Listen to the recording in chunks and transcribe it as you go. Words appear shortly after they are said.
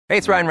Hey,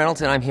 it's Ryan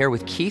Reynolds, and I'm here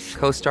with Keith,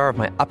 co-star of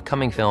my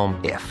upcoming film,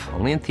 If,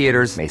 only in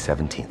theaters May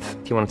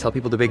 17th. Do you want to tell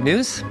people the big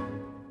news?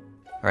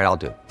 All right, I'll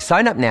do it.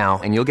 Sign up now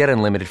and you'll get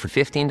unlimited for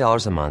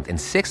 $15 a month and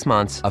 6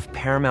 months of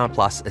Paramount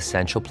Plus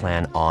Essential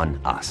Plan on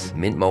us.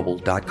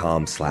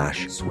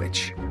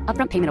 MintMobile.com/switch.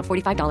 Upfront payment of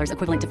 $45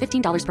 equivalent to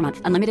 $15 per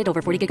month. Unlimited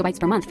over 40 gigabytes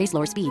per month. Face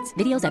lower speeds.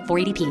 Videos at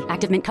 480p.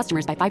 Active Mint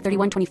customers by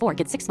 531.24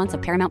 get 6 months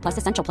of Paramount Plus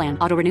Essential Plan.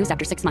 Auto renews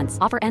after 6 months.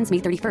 Offer ends May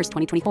 31st,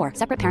 2024.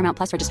 Separate Paramount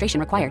Plus registration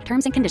required.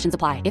 Terms and conditions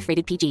apply if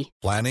rated PG.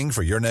 Planning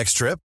for your next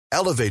trip?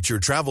 Elevate your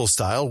travel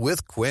style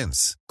with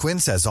Quince.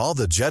 Quince has all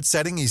the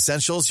jet-setting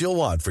essentials you'll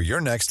want for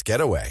your next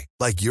getaway,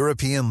 like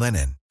European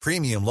linen,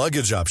 premium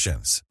luggage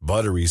options,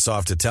 buttery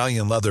soft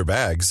Italian leather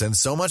bags, and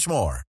so much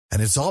more.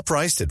 And it's all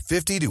priced at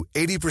 50 to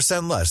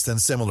 80% less than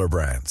similar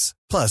brands.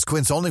 Plus,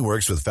 Quince only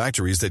works with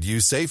factories that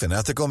use safe and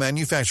ethical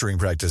manufacturing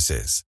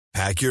practices.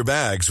 Pack your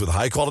bags with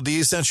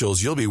high-quality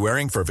essentials you'll be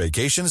wearing for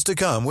vacations to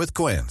come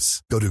with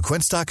Quince. Go to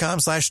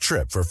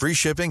quince.com/trip for free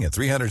shipping and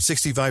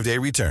 365-day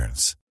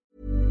returns.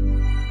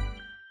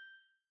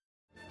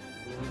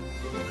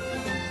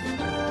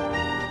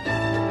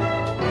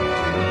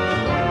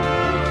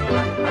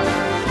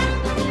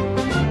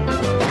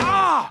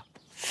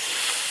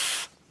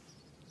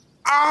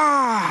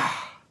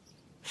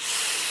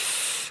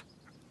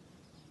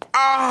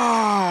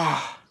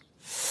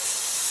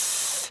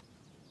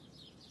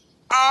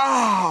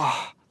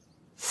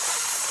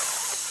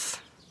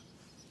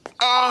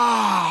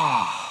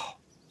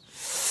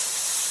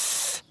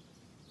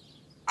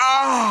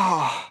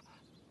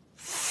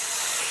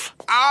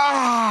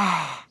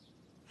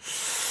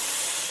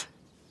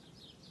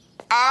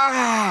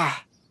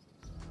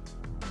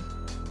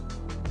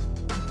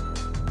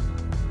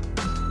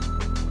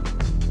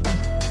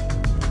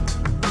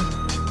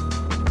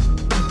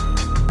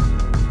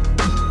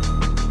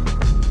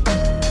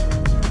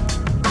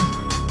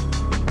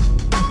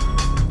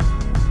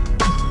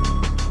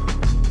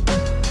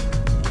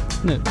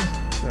 Nu.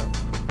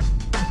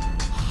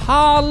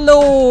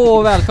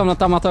 Hallå! Välkomna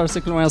till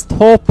Amatörpsykologens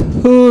topp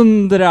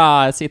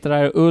 100. Jag sitter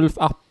här i Ulf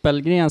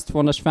Appelgrens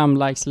 225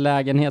 likes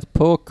lägenhet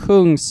på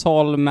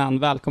Kungsholmen.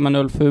 Välkommen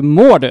Ulf, hur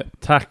mår du?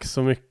 Tack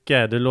så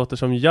mycket, du låter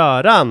som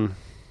Göran.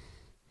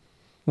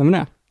 Vem är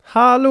det?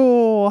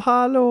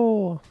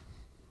 Hallå!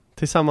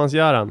 Tillsammans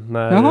Göran,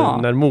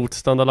 när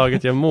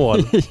motståndarlaget gör mål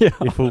i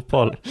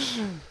fotboll.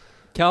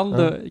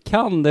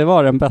 Kan det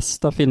vara den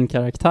bästa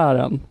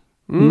filmkaraktären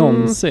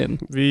någonsin?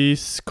 Vi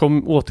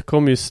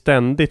återkommer ju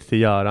ständigt till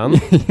Göran.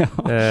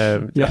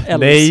 Jag älskar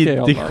nej,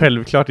 Göran. det är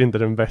självklart inte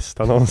den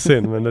bästa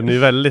någonsin, men den är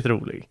väldigt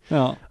rolig.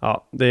 Ja.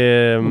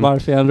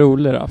 Varför är han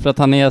rolig då? För att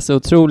han är så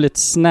otroligt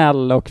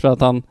snäll och för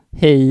att han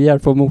hejar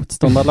på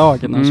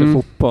motståndarlagen när han kör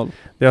fotboll.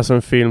 Det är alltså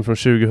en film från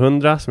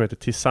 2000 som heter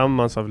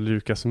Tillsammans av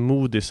Lukas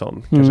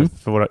Moodysson. Kanske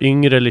för våra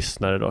yngre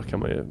lyssnare då kan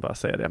man ju bara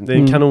säga det. Det är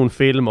en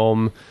kanonfilm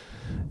om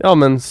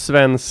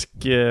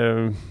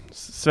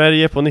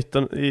Sverige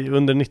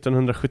under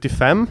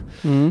 1975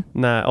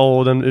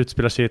 den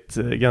utspelar sig i ett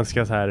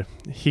ganska så här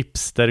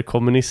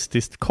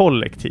hipster-kommunistiskt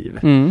kollektiv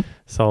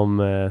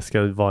som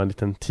ska vara en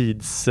liten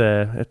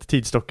ett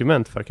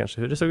tidsdokument för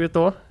kanske hur det såg ut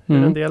då.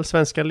 Hur en del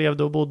svenskar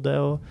levde och bodde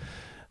och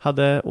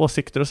hade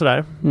åsikter och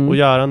sådär. Och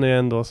Göran är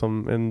ändå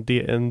som en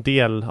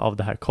del av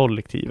det här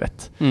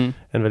kollektivet.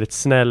 En väldigt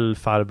snäll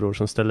farbror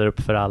som ställer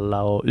upp för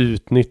alla och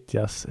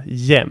utnyttjas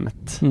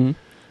jämt.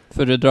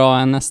 För du drar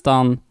en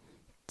nästan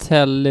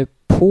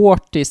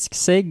teleportisk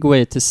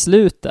segway till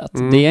slutet.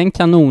 Det är en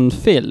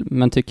kanonfilm,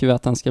 men tycker vi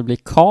att den ska bli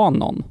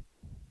kanon?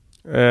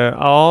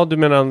 Ja, du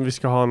menar att vi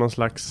ska ha någon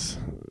slags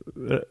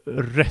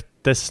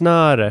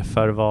rättesnöre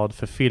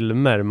för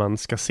filmer man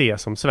ska se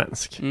som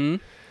svensk?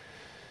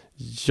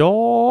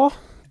 Ja,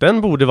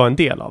 den borde vara en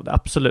del av det,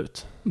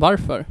 absolut.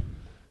 Varför?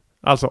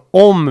 Alltså,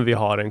 om vi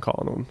har en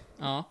kanon.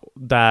 Ja.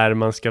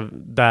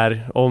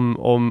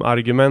 Om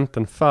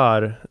argumenten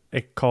för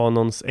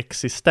kanons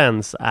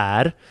existens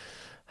är: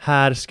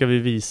 här ska vi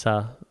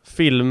visa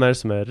filmer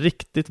som är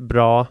riktigt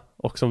bra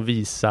och som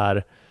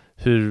visar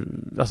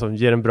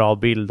ger en bra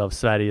bild av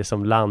Sverige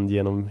som land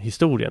genom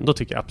historien. Då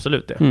tycker jag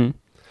absolut det.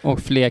 Och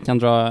fler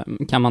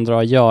kan man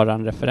dra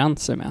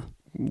Göran-referenser med.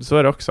 Så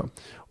är det också.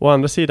 Å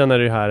andra sidan är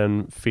det här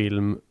en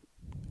film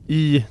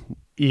i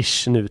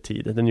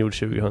nutid, den gjord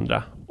 2000,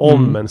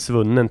 om en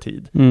svunnen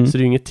tid. Så det är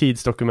ju inget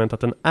tidsdokument att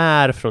den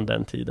är från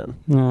den tiden.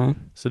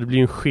 Så det blir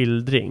ju en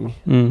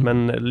skildring.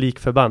 Men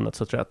likförbannat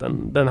så tror jag att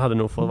den hade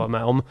nog fått vara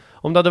med.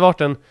 Om det hade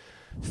varit en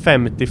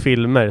 50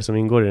 filmer som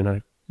ingår i den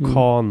här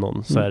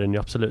kanon så är den ju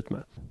absolut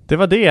med. Det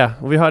var det.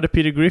 Och vi hörde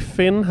Peter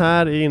Griffin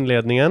här i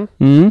inledningen.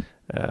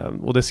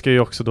 Och det ska ju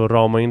också då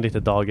rama in lite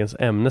dagens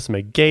ämne som är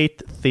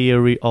Gate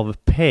Theory of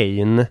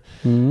Pain.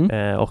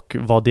 Och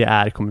vad det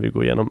är kommer vi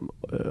gå igenom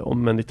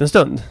om en liten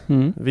stund.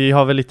 Vi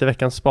har väl lite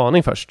veckans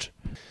spaning först.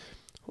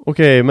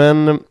 Okej,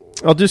 men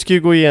du ska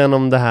ju gå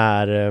igenom det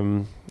här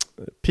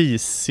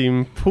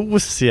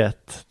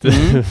PIS-symposiet du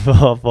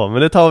var på.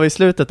 Men det tar vi i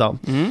slutet då.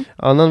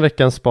 Annan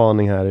veckans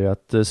spaning här är ju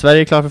att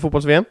Sverige är klar för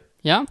fotbolls-VM.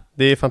 Ja.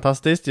 Det är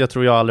fantastiskt. Jag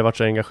tror jag aldrig varit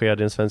så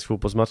engagerad i en svensk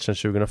fotbollsmatch sedan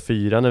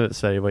 2004 när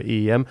Sverige var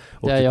i EM.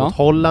 Och mot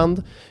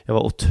Holland. Jag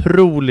var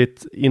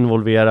otroligt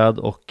involverad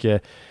och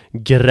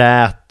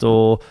grät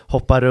och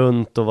hoppade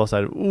runt och var så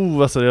här,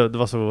 alltså det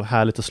var så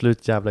härligt att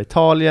sluta jävla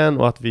Italien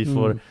och att vi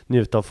får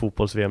njuta av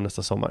fotbolls-VM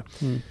nästa sommar.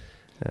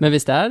 Men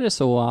visst är det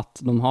så att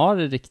de har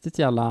riktigt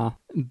jävla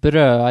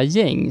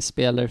brödgäng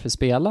spelare för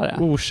spelare?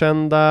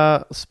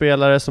 Okända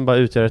spelare som bara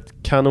utgör ett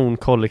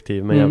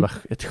kanonkollektiv med jävla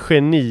ett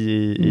geni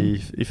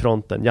i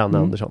fronten, Janne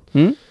Andersson.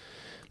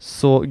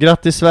 Så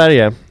grattis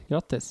Sverige.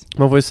 Grattis.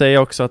 Man får ju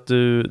säga också att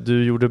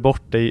du gjorde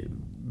bort dig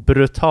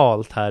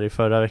brutalt här i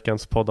förra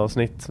veckans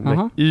poddavsnitt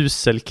med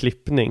usel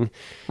klippning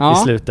i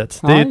slutet.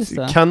 Det är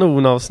ett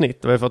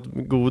kanonavsnitt och vi har fått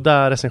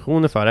goda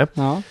recensioner för det.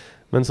 Ja.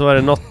 Men så var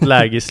det något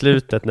läge i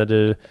slutet när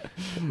du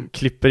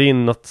klipper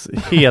in något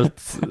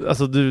helt,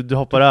 alltså du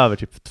hoppar över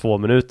typ 2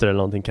 minuter eller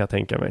någonting kan jag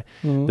tänka mig.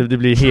 Det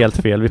blir helt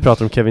fel. Vi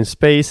pratar om Kevin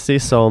Spacey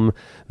som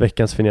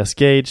veckans Phineas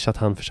Gage, att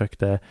han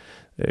försökte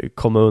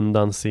komma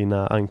undan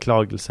sina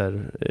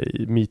anklagelser,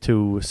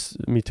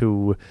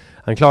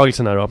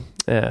 MeToo-anklagelserna då,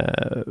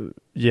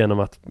 genom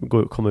att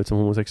komma ut som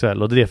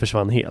homosexuell, och det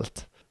försvann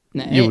helt.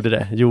 Nej. Gjorde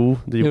det? Jo,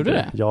 det gjorde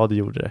det. Ja, det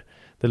gjorde det.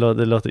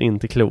 Det låter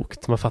inte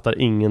klokt. Man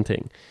fattar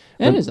ingenting.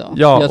 Är det så?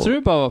 Ja, jag tror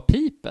det bara var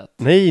pipet.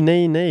 Nej.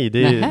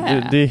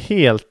 Det är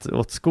helt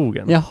åt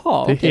skogen.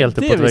 Jaha, det är helt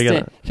uppåt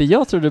väggarna. För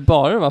jag trodde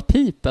bara det var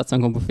pipet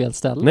som kom på fel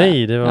ställe.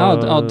 Nej, det var...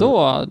 Ja,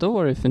 då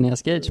var det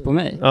Phineas Gage på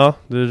mig. Ja,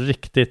 du är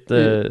riktigt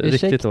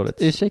dåligt.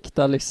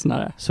 Ursäkta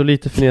lyssnare. Så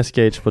lite Phineas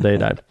Gage på dig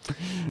där.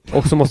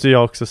 Och så måste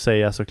jag också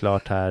säga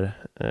såklart här.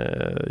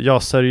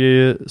 Jag sörjer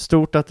ju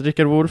stort att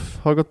Richard Wolff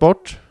har gått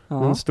bort.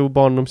 Ja. En stor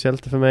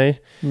barndomshjälte för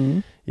mig.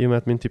 I och med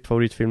att min typ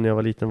favoritfilm när jag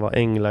var liten var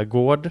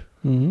Änglagård.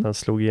 Han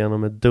slog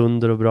igenom med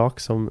dunder och brak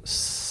som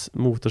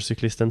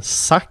motorcyklisten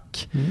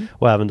Zack.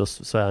 Och även då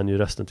så är han ju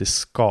rösten till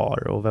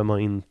Scar. Och vem har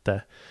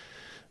inte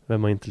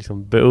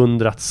liksom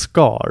beundrat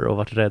Scar och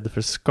varit rädd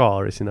för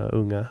Scar i sina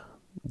unga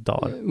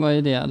dagar? Vad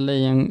är det?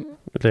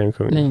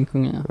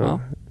 Lejonkungen, ja.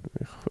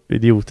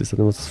 Idiotiskt att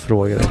du måste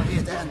fråga det.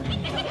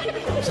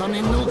 Som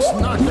ni nog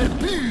snart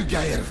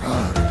förbuga er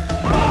för.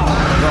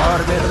 Var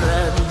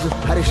beredd,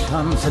 här är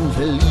chansen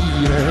för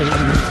livet.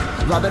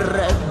 Var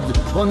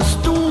beredd på en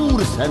stor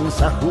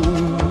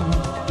sensation.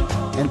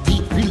 En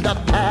tidfylld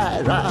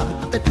ära,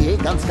 det är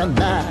ganska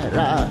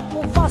nära.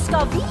 Och vad ska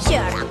vi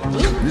göra?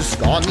 Nu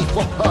ska ni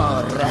få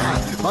höra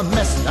vad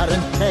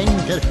mästaren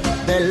tänker.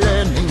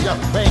 Belöning jag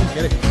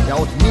skänker, ja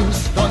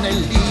åtminstone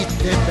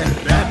lite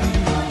beröm.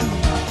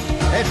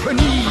 Ett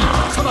geni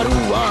som har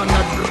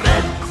oanad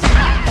bredd.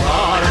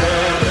 Var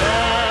beredd.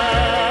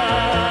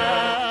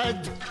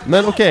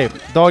 Men okej,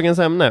 dagens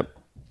ämne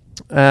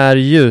är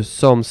ju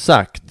som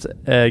sagt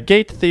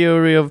Gate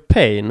Theory of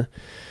Pain.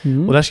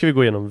 Och där ska vi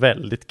gå igenom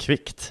väldigt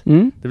kvickt.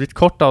 Det blir ett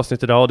kort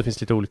avsnitt idag och det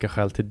finns lite olika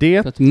skäl till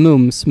det. För att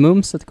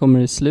mumset kommer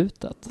i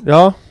slutet.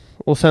 Ja,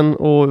 och sen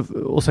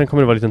kommer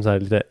det vara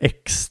lite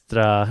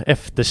extra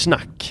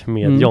eftersnack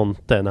med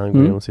Jonte när han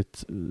går igenom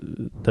sitt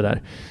det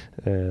där.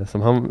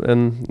 Som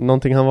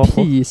någonting han var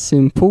på.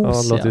 Pi-symposiet.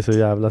 Ja, det låter så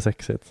jävla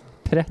sexigt.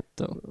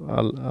 Pretto.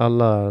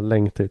 Alla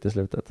längtar till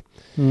slutet.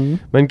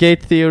 Men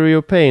Gate Theory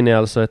of Pain är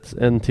alltså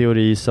en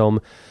teori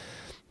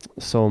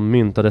som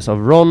myntades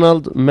av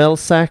Ronald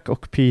Melsack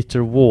och Peter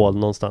Wall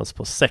någonstans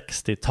på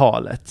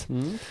 60-talet.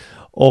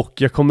 Och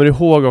jag kommer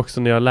ihåg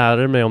också när jag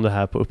lärde mig om det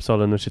här på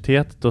Uppsala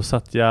universitet. Då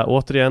satt jag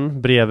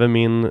återigen bredvid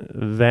min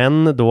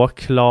vän då,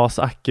 Claes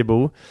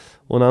Ackebo.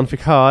 Och när han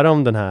fick höra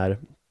om den här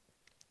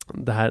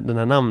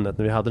namnet,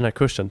 när vi hade den här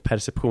kursen,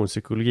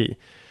 perceptionspsykologi,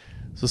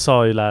 så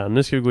sa ju läraren,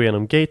 nu ska vi gå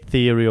igenom Gate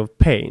Theory of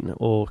Pain.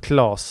 Och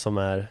Claes som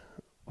är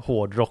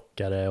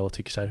hårdrockare och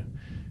tycker så här,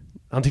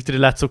 han tyckte det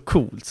lät så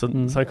coolt så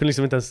han kunde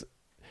liksom inte ens,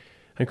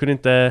 han kunde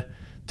inte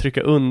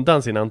trycka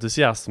undan sin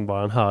entusiasm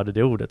bara han hörde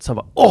det ordet. Så han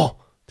bara,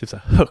 typ så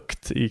här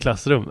högt i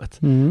klassrummet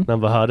när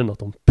han bara hörde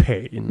något om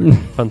pain.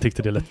 För han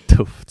tyckte det lät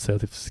tufft, så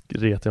jag typ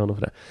retade honom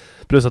för det.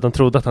 Plus att han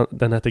trodde att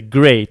den hette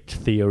Great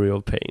Theory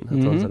of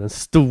Pain. Alltså den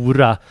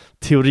stora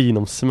teorin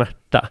om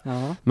smärta.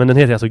 Men den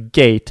heter alltså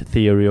Gate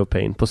Theory of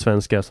Pain. På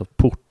svenska alltså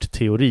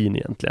portteorin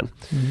egentligen.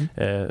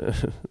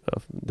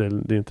 Det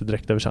är inte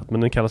direkt översatt,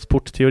 men den kallas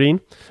portteorin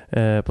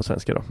på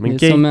svenska då. Men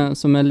det är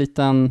som en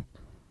liten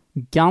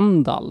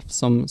Gandalf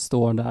som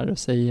står där och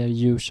säger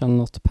You shall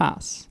not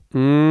pass.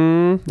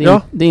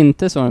 Det är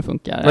inte så den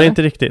funkar. Nej,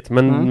 inte riktigt.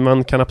 Men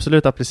man kan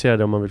absolut applicera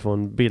det om man vill få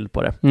en bild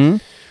på det.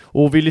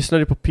 Och vi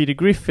lyssnade på Peter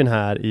Griffin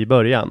här i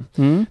början.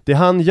 Det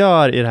han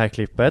gör i det här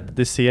klippet,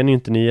 det ser ni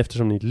inte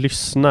eftersom ni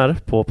lyssnar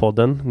på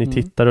podden. Ni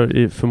tittar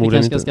och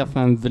förmodligen vi kanske ska skaffa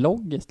en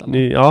vlogg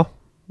istället. Ja,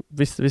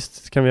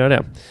 visst kan vi göra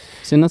det.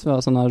 Synd att vi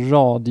har sådana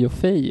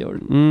radiofejor.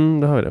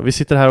 Det har vi det. Vi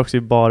sitter här också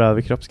i bara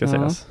överkropp ska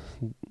sägas.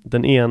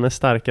 Den ena är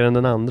starkare än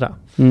den andra.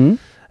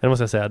 Det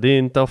måste jag säga. Det är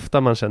inte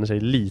ofta man känner sig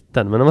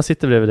liten. Men när man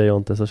sitter bredvid dig,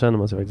 Jonte, så känner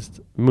man sig faktiskt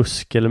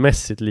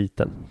muskelmässigt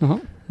liten. Jaha,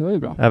 det var ju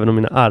bra. Även om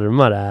mina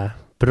armar är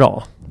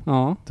bra.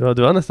 Ja. Du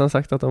har nästan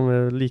sagt att de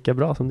är lika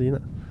bra som dina.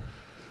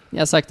 Jag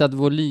har sagt att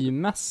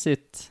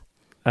volymmässigt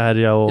är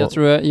jag och...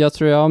 Jag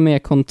tror jag har mer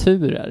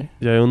konturer.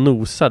 Jag är och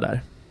nosar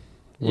där.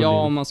 Ja,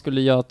 om man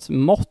skulle göra ett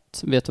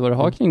mått, vet du vad du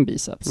har kring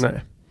biceps?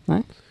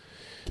 Nej.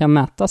 Kan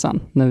mäta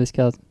sen när vi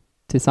ska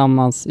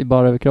tillsammans i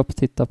bara överkropp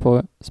titta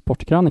på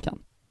Sportkrönikan.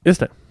 Just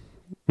det.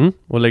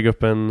 Och lägga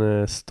upp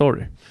en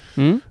story.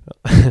 Mm.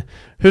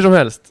 Hur som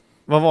helst,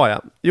 vad var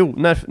jag? Jo,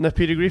 när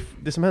Peter Griffin,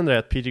 det som händer är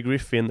att Peter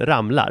Griffin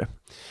ramlar.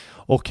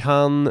 Och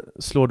han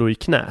slår då i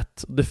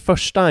knät. Det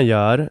första han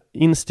gör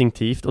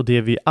instinktivt, och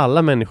det vi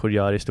alla människor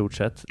gör i stort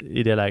sett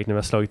i det läget när vi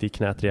har slagit i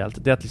knät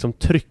rejält, det är att liksom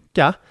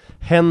trycka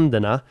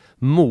händerna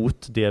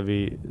mot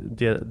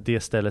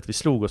det stället vi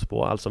slog oss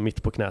på, alltså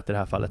mitt på knät i det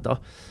här fallet då.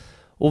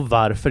 Och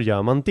varför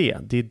gör man det?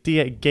 Det är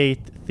det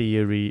Gate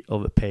Theory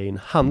of Pain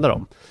handlar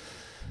om.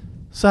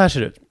 Så här ser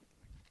det ut.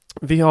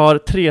 Vi har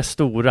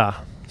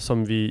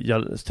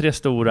tre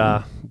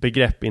stora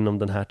begrepp inom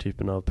den här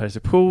typen av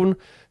perception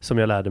som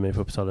jag lärde mig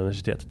på Uppsala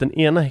universitet. Den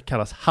ena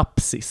kallas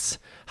hapsis.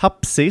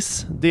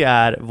 Hapsis, det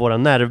är våra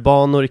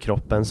nervbanor i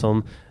kroppen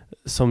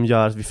som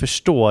gör att vi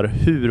förstår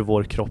hur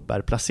vår kropp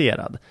är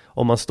placerad.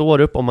 Om man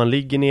står upp, om man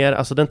ligger ner,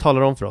 alltså den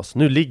talar om för oss,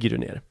 nu ligger du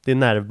ner. Det är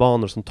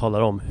nervbanor som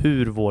talar om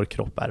hur vår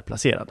kropp är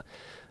placerad.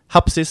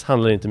 Hapsis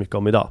handlar inte mycket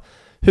om idag.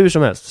 Hur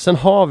som helst, sen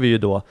har vi ju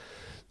då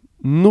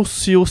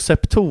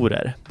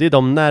nocioceptorer. Det är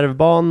de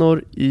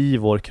nervbanor i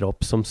vår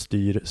kropp som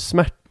styr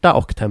smärta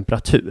och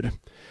temperatur.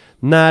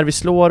 När vi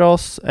slår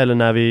oss eller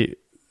när vi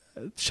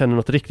känner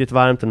något riktigt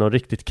varmt eller något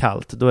riktigt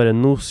kallt, då är det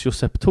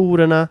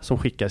nocioceptorerna som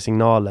skickar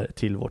signaler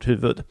till vårt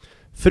huvud.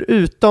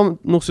 Förutom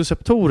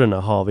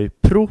nocioceptorerna har vi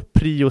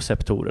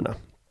proprioceptorerna.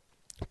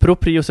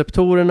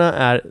 Proprioceptorerna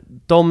är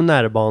de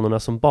nervbanorna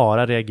som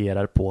bara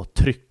reagerar på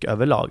tryck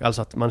överlag.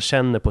 Alltså att man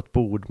känner på ett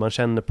bord, man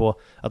känner på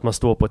att man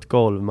står på ett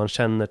golv, man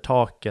känner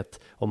taket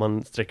om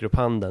man sträcker upp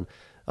handen.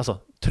 Alltså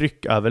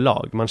tryck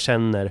överlag, man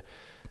känner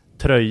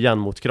tröjan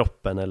mot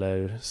kroppen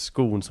eller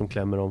skon som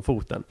klämmer om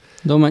foten.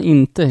 De har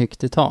inte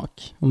högt i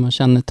tak. Om man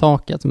känner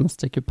taket om man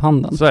sträcker upp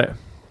handen. Så är det.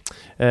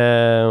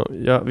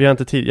 Jag har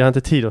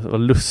inte tid att vara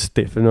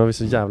lustig, för nu har vi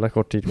så jävla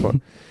kort tid kvar.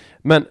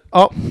 Men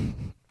ja.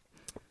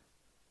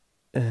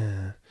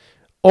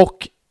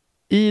 Och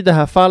i det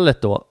här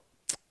fallet då,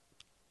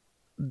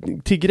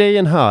 till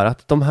grejen hör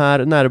att de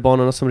här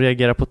nervbanorna som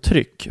reagerar på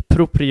tryck,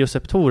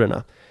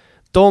 proprioceptorerna,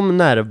 de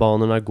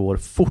nervbanorna går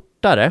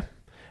fortare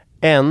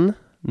än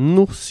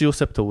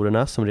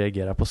nocioceptorerna som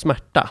reagerar på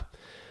smärta.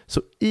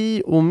 Så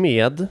i och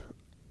med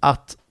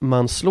att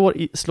man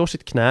slår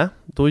sitt knä,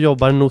 då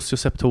jobbar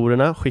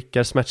nocioceptorerna,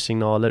 skickar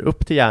smärtsignaler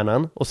upp till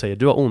hjärnan och säger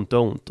du har ont,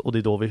 och det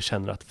är då vi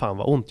känner att fan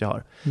vad ont jag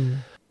har.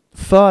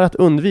 För att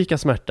undvika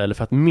smärta, eller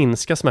för att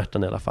minska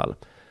smärtan i alla fall,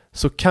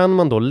 så kan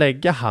man då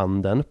lägga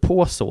handen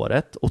på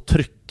såret och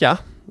trycka,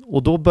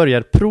 och då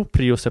börjar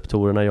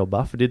proprioceptorerna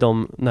jobba, för det är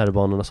de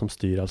nervbanorna som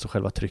styr alltså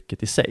själva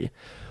trycket i sig.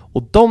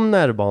 Och de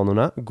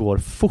nervbanorna går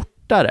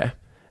fortare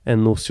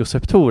än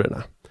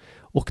nocioceptorerna.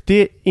 Och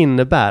det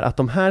innebär att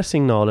de här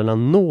signalerna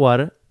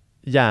når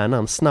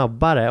hjärnan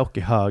snabbare och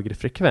i högre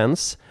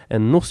frekvens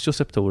än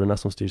nocioceptorerna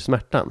som styr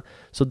smärtan.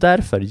 Så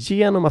därför,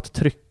 genom att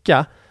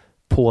trycka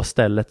på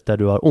stället där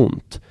du har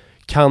ont,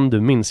 kan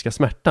du minska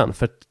smärtan.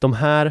 För att de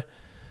här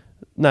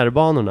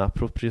nervbanorna,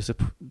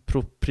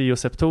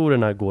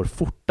 proprioceptorerna, går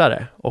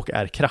fortare och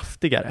är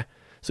kraftigare.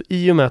 Så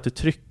i och med att du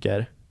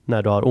trycker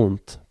när du har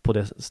ont på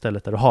det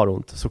stället där du har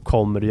ont, så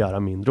kommer det göra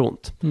mindre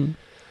ont.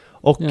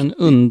 Och en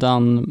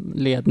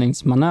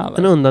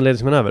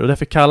undanledningsmanöver. Och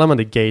därför kallar man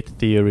det Gate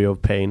Theory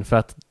of Pain, för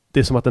att det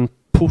är som att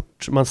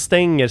man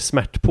stänger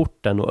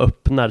smärtporten och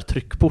öppnar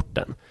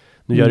tryckporten.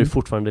 Nu gör det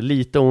fortfarande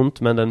lite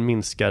ont, men den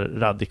minskar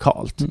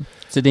radikalt.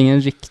 Så det är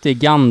ingen riktig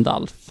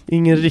Gandalf?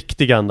 Ingen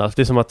riktig Gandalf.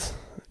 Det är som att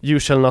you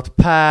shall not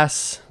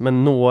pass,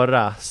 men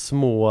några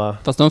små...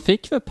 Fast de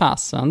fick väl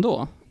passa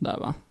ändå, där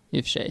va?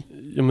 I och för sig.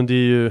 Ja, men det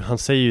är ju, han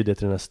säger ju det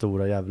till den här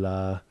stora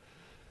jävla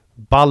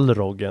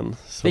Balroggen.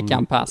 Fick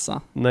han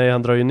passa? Nej,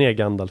 han drar ju ner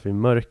Gandalf i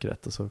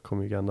mörkret, och så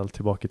kommer ju Gandalf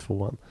tillbaka i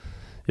 2:an.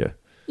 Yeah.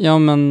 Ja,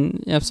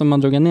 men eftersom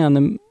man drog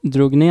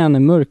ner han i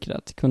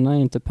mörkret, kunde han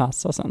inte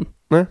passa sen.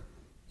 Nej.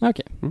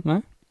 Okej,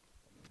 nej.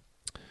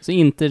 Så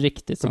inte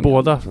riktigt som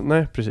båda, Gandalf.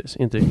 Nej, precis,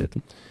 inte riktigt.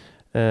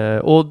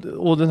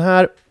 Och den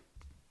här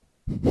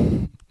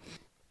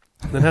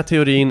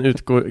teorin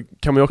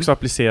kan man ju också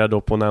applicera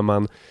då på när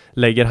man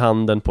lägger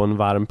handen på en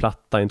varm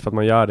platta. Inte för att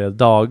man gör det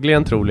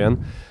dagligen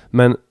troligen,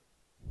 men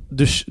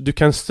du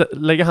kan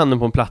lägga handen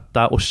på en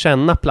platta och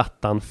känna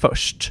plattan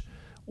först.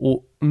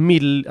 Och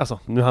alltså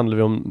nu handlar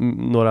vi om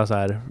några så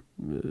här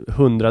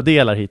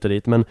 100-delar hit och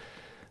dit, men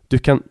du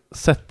kan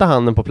sätta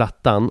handen på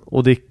plattan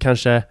och det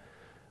kanske,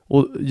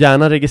 och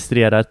hjärnan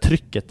registrerar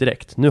trycket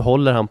direkt. Nu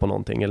håller han på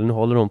någonting, eller nu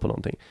håller hon på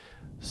någonting.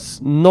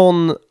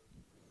 Någon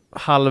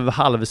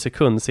halv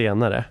sekund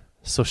senare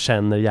så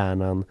känner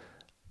hjärnan,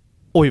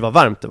 oj vad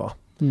varmt det var.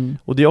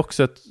 Och det är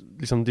också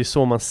det är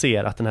så man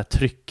ser att den här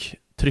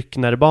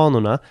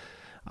trycknervbanorna,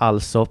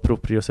 alltså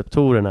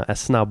proprioceptorerna, är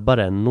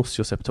snabbare än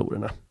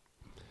nocioceptorerna.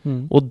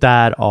 Och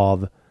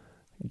därav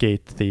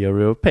Gate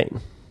Theory of Pain.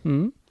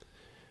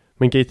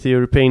 Men Gate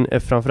Theory of Pain är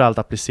framförallt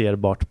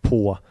applicerbart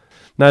på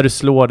när du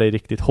slår dig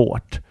riktigt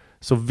hårt,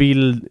 så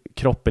vill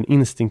kroppen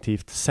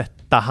instinktivt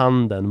sätta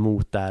handen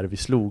mot där vi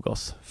slog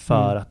oss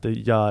för att det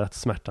gör att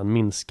smärtan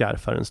minskar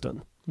för en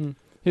stund. Mm.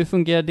 Hur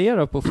fungerar det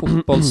då på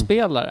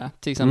fotbollsspelare?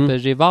 Till exempel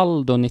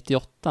Rivaldo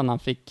 98 när han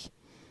fick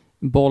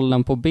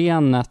bollen på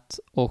benet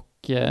och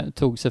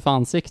tog sig för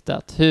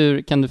ansiktet.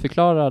 Hur kan du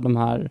förklara de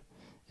här,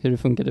 hur det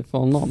funkade för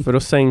honom? För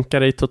att sänka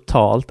dig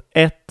totalt.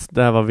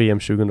 Det här var VM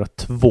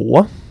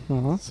 2002.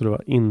 Så det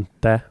var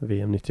inte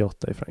VM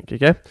 98 i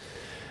Frankrike.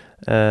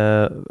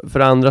 För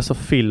det andra så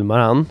filmar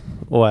han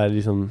och är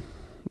liksom,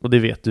 och det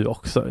vet du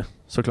också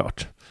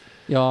såklart.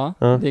 Ja,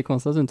 det är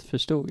konstigt att du inte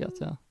förstod att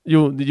jag...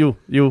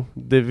 Jo,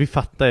 det vi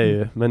fattar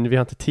ju, men vi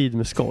har inte tid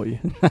med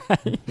skoj.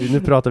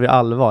 Nu pratar vi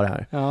allvar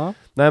här. Ja.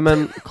 Nej,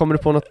 men kommer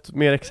du på något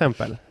mer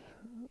exempel?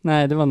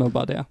 Nej, det var nog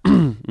bara det.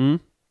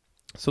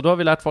 Så då har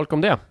vi lärt folk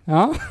om det.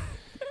 Ja.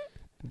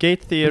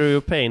 Gate Theory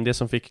of Pain, det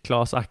som fick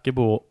Claes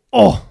Ackebo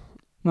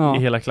i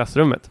hela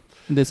klassrummet.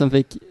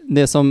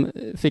 Det som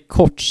fick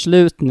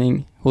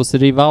kortslutning hos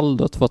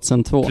Rivaldo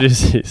 2002.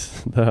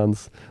 Precis, där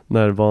hans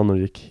nervvanor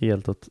gick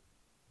helt åt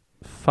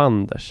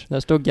fanders. Där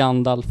stod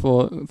Gandalf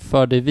och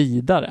förde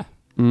vidare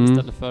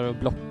istället för att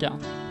blocka.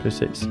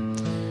 Precis.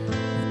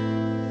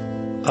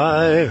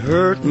 I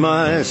hurt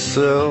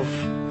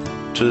myself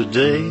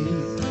today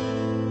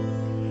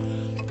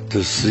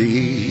to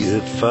see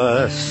if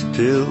I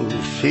still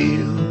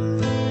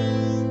feel.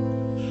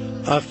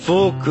 I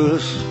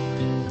focus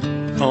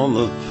on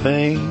the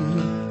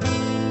pain,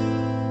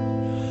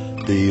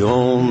 the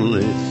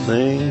only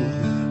thing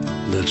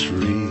that's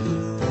real.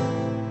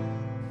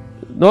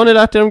 Nu har ni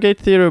lärt er om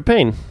Gate Theory of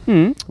Pain.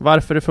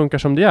 Varför det funkar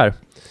som det gör.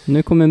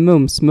 Nu kommer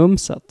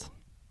mumset.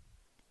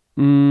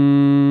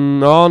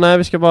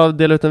 Vi ska bara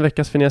dela ut en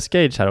veckas Phineas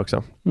Gage här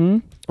också.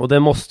 Och det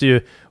måste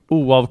ju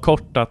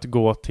oavkortat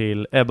gå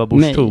till Ebba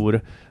Busch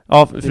Thor.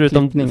 Ja,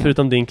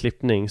 förutom din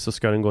klippning så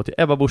ska den gå till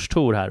Ebba Busch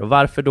Thor här. Och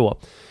varför då?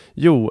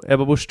 Jo,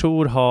 Ebba Busch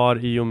Thor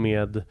har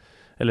med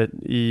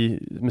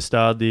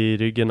stöd i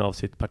ryggen av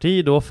sitt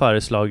parti då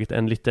föreslagit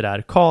en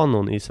litterär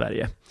kanon i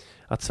Sverige.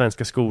 Att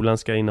svenska skolan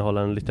ska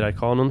innehålla en litterär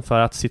kanon för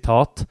att,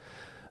 citat,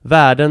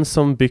 värden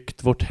som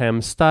byggt vårt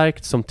hem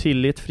starkt som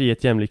tillit,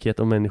 frihet, jämlikhet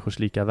och människors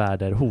lika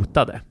värde är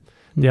hotade.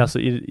 Det är alltså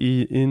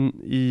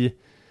i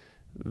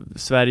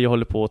Sverige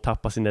håller på att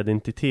tappa sin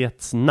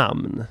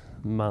identitetsnamn.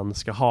 Man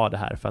ska ha det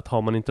här, för att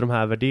har man inte de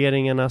här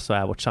värderingarna så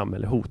är vårt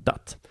samhälle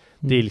hotat.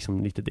 Det är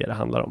liksom lite det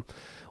handlar om.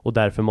 Och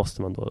därför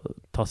måste man då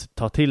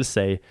ta till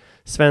sig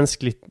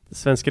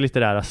svenska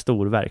litterära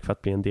storverk för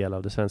att bli en del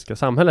av det svenska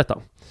samhället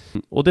då.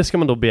 Och det ska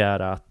man då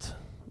begära att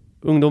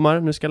ungdomar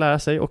nu ska lära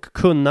sig och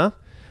kunna.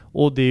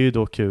 Och det är ju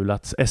då kul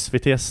att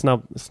SVT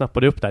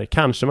snappade upp där.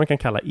 Kanske man kan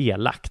kalla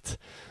elakt.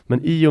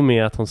 Men i och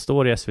med att hon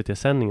står i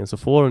SVT-sändningen så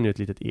får hon ju ett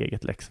litet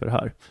eget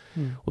läxförhör.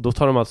 Och då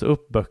tar de alltså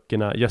upp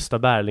böckerna Gösta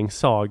Berlings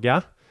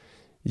saga,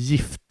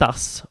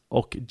 Giftas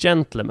och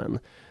Gentlemen.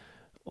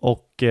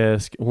 Och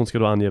hon ska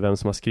då ange vem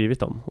som har skrivit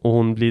dem.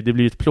 Och det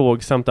blir ett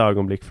plågsamt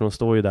ögonblick, för hon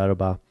står ju där och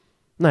bara,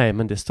 nej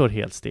men det står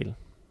helt still.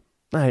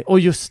 Nej, och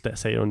just det,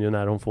 säger hon ju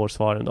när hon får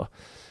svaren då.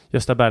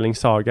 Gösta Berlings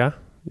saga,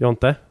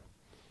 Jonte?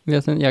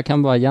 Jag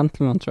kan bara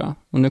Gentleman, tror jag.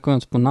 Och nu kommer jag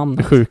inte på namnet.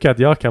 Det sjuka att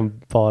jag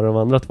kan bara de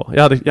andra två.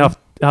 Jag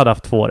hade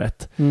haft 2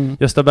 rätt.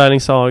 Gösta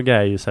Berlings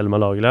saga är ju Selma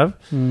Lagerlöf.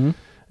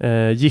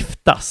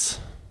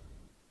 Giftas.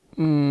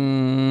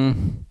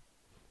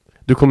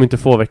 Du kommer inte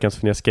få veckans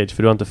Phineas Gage,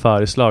 för du har inte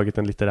föreslagit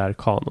en litterär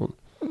kanon.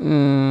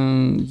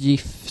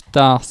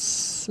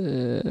 Giftas.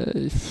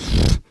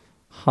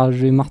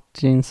 Harry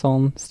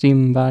Martinsson.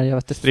 Strindberg. Jag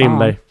vet inte.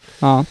 Strindberg.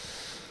 Ja.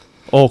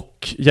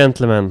 Och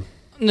Gentlemen.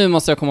 Nu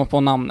måste jag komma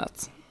på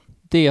namnet.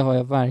 Det har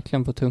jag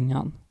verkligen på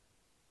tungan.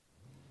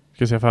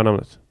 Ska jag säga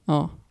förnamnet?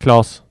 Ja.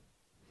 Claes.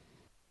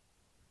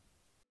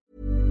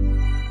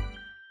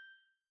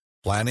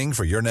 Planning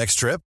for your next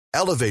trip?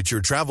 Elevate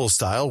your travel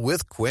style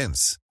with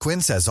Quince.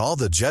 Quince has all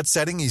the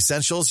jet-setting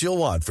essentials you'll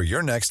want for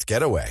your next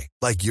getaway,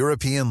 like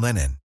European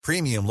linen,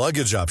 premium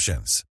luggage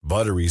options,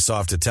 buttery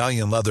soft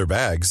Italian leather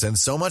bags, and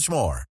so much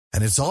more.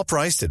 And it's all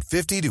priced at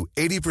 50 to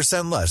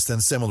 80% less than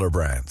similar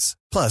brands.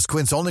 Plus,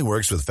 Quince only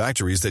works with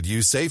factories that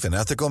use safe and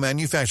ethical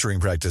manufacturing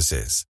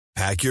practices.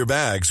 Pack your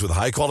bags with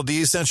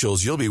high-quality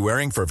essentials you'll be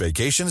wearing for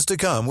vacations to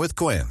come with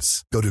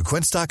Quince. Go to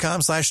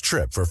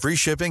quince.com/trip for free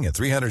shipping and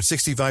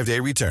 365-day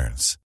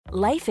returns.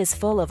 Life is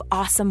full of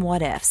awesome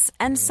what-ifs,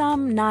 and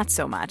some not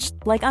so much,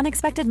 like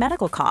unexpected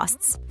medical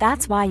costs.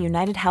 That's why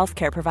United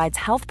Healthcare provides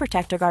Health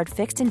Protector Guard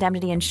fixed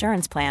indemnity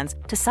insurance plans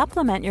to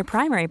supplement your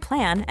primary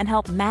plan and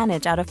help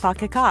manage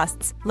out-of-pocket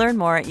costs. Learn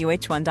more at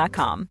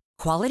uh1.com.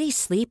 Quality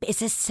sleep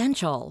is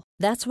essential.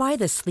 That's why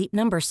the Sleep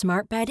Number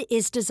Smart Bed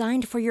is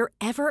designed for your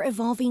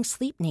ever-evolving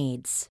sleep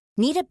needs.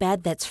 Need a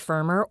bed that's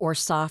firmer or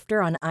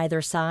softer on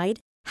either side?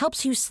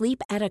 Helps you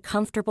sleep at a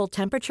comfortable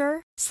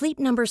temperature? Sleep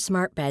Number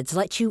Smart Beds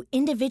let you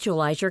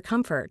individualize your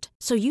comfort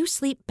so you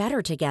sleep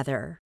better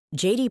together.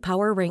 JD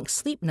Power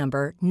ranks Sleep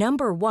Number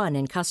number 1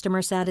 in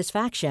customer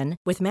satisfaction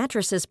with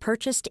mattresses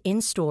purchased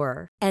in-store.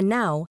 And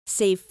now,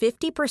 save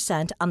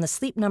 50% on the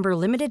Sleep Number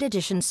Limited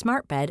Edition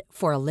Smart Bed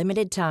for a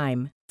limited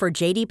time.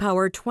 For JD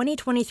Power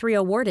 2023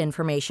 award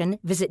information,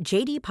 visit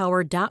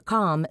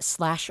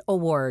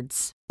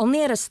jdpower.com/awards.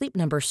 Only at a Sleep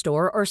Number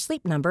store or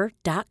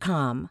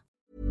sleepnumber.com.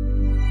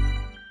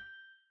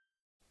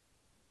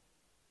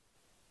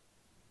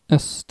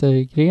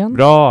 Östergren.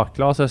 Bra,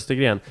 Claes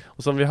Östergren.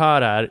 Och som vi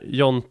hör här,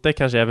 Jonte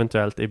kanske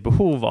eventuellt är i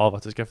behov av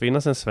att det ska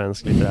finnas en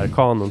svensk litterär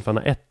kanon, för han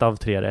har 1 av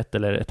 3 rätt,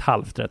 eller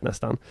 1,5 rätt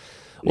nästan.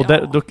 Och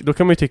Ja. då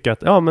kan man ju tycka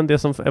att men det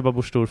som Ebba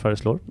Busch Thor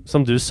föreslår,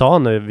 som du sa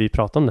när vi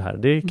pratade om det här,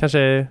 det är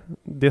kanske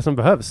det som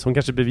behövs. Hon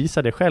kanske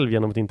bevisar det själv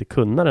genom att inte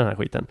kunna den här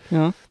skiten. Ja.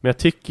 Men jag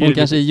tycker Hon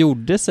kanske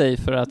gjorde sig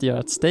för att göra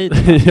ett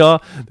statement. Ja,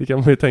 det kan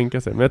man ju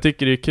tänka sig. Men jag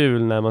tycker det är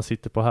kul när man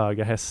sitter på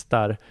höga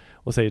hästar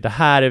och säger det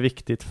här är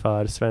viktigt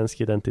för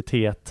svensk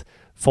identitet.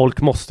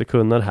 Folk måste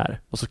kunna det här.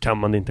 Och så kan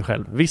man det inte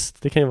själv.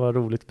 Visst, det kan ju vara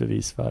roligt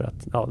bevis för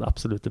att det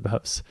absolut det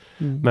behövs.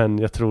 Men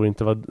jag tror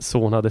inte vad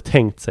hon hade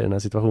tänkt sig i den här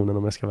situationen,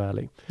 om jag ska vara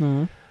ärlig.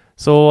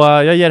 Så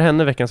jag ger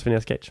henne veckans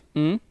Phineas Gage.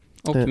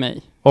 Och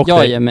mig. Och jag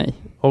dig. ger mig.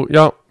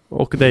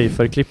 Och dig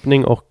för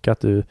klippning och att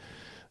du...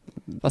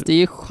 Fast det är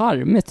ju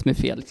charmigt med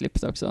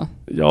felklippt också.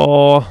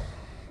 Ja...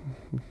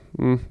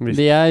 visst.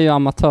 Vi är ju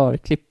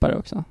amatörklippare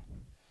också.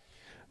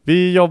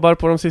 Vi jobbar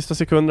på de sista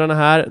sekunderna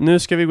här. Nu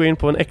ska vi gå in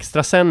på en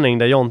extra sändning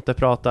där Jonte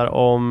pratar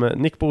om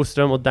Nick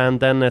Boström och Dan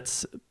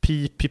Dennets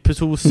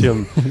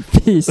Pi-symposium.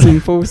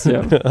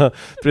 Pi-symposium.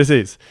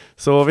 Precis.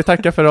 Så vi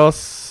tackar för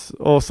oss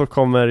och så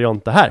kommer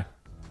Jonte här.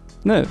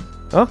 Nu.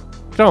 Ja,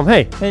 kram,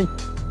 hej. Hej.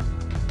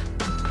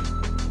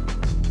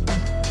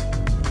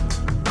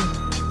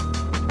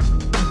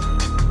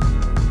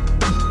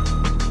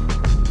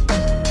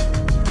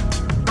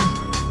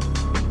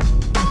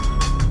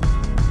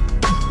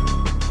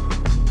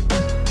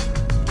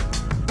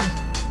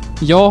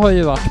 Jag har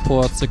ju varit på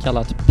ett så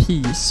kallat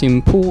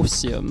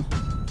Pi-symposium.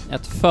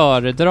 Ett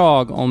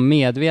föredrag om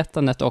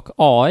medvetandet och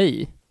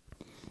AI.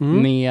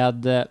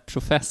 Med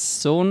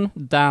professorn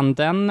Dan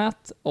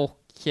Dennett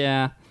och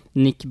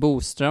Nick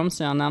Boström,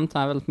 som jag har nämnt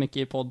här väldigt mycket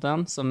i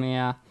podden, som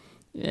är,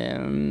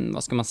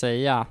 vad ska man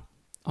säga,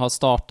 har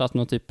startat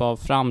någon typ av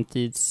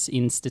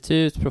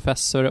framtidsinstitut,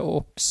 professor i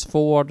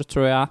Oxford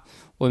tror jag,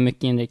 och är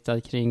mycket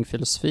inriktad kring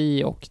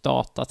filosofi och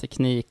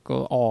datateknik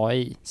och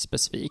AI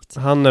specifikt.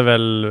 Han är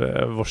väl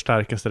vår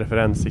starkaste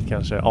referens i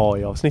kanske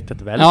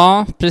AI-avsnittet väl?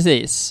 Ja,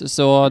 precis.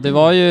 Så det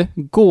var ju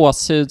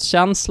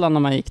gåshudskänslan när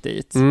man gick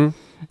dit.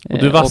 Och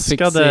du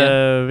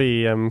vaskade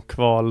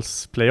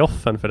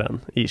VM-kvalsplayoffen för den,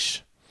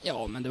 ish.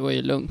 Ja, men det var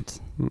ju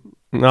lugnt.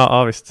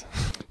 Ja, visst.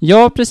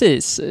 Ja,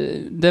 precis.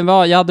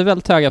 Jag hade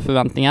väldigt höga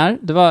förväntningar.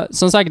 Det var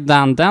som sagt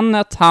Dan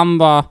Dennett, han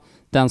var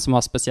den som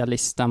var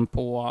specialisten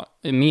på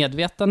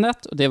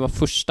medvetandet, och det var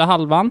första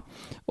halvan.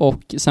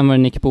 Och sen var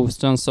det Nick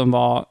Boström som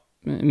var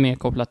mer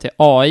kopplat till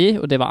AI,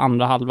 och det var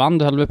andra halvan.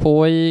 Det höll vi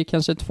på i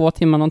kanske 2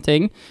 timmar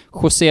någonting.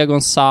 José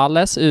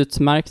González,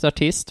 utmärkt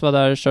artist, var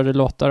där och körde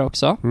låtar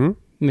också.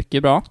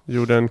 Mycket bra.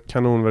 Gjorde en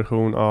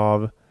kanonversion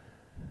av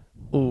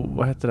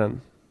vad heter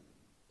den?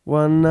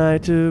 One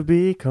night to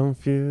be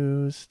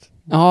confused.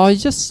 Ja,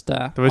 just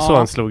det. Det var ju så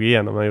han slog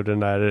igenom. Han gjorde den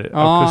där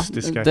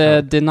akustiska...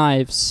 The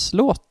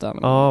Knives-låten.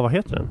 Ja, vad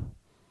heter den?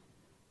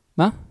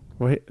 Va?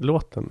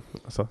 Låten?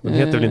 Alltså, den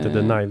heter väl inte The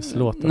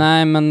Knives-låten?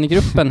 Nej, men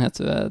gruppen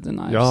heter The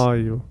Knives. Ja,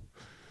 jo.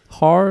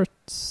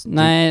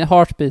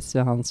 Heartbeats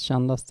är hans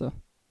kändaste.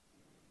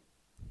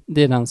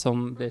 Det är den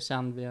som blev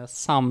känd via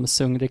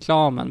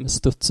Samsung-reklamen med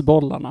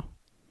studsbollarna.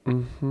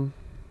 Kommer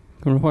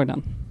du ihåg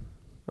den?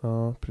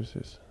 Ja,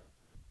 precis.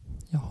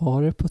 Jag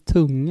har det på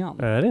tungan.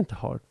 Är det inte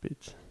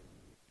Heartbeats?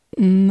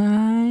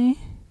 Nej.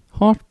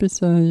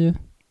 Heartbeats är ju...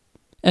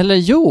 Eller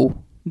jo,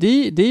 det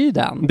är ju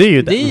den. Det är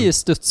ju den. Det är ju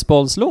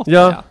studsbollslåten,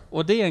 ja.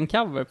 Och det är en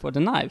cover på The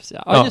Knives,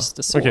 ja. Ja, just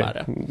det, så okay. är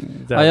det.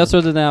 Ja, jag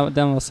trodde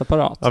den var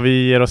separat. Ja,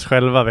 vi ger oss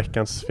själva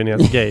veckans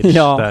Phineas Gage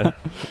ja. där.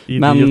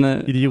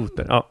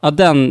 Idioter. Ja,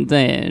 det är en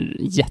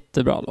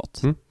jättebra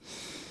låt.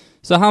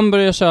 Så han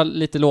började köra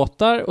lite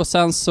låtar, och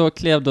sen så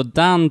klev då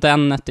Dan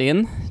Dennett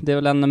in. Det är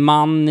väl en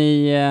man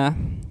i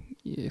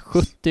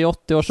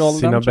 70-80 års åldern,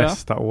 sina tror jag.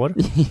 bästa år.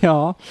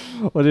 Ja,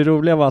 och det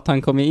roliga var att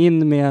han kom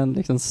in med en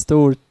liksom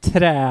stor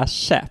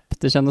träkäpp.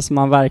 Det kändes som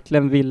han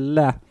verkligen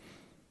ville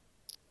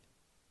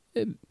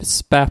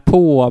spä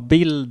på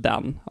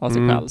bilden av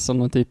sig själv som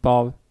någon typ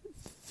av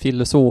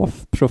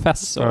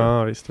filosofprofessor.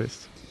 Ja,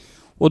 visst.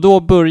 Och då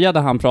började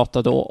han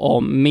prata då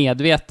om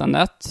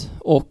medvetandet,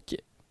 och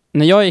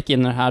när jag gick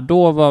in i det här,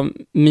 då var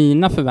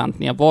mina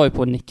förväntningar var ju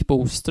på Nick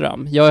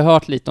Boström. Jag har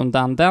hört lite om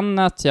Dan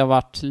Dennett, jag har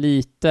varit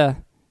lite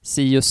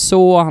si och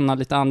så, han har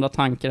lite andra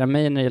tankar än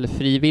mig när det gäller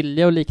fri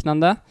vilja och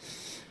liknande.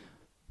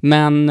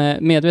 Men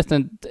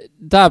medvetandet,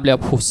 där blev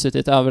jag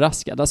positivt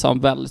överraskad. Där sa han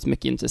väldigt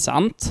mycket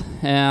intressant.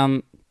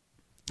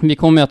 Vi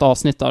kommer ju att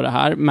avsnitta av det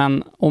här,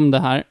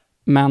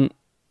 men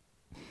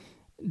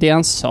det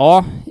han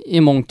sa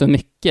i mångt och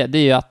mycket, det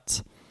är ju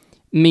att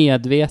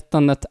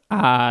medvetandet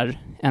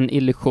är en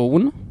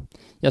illusion.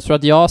 Jag tror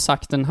att jag har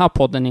sagt den här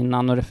podden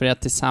innan och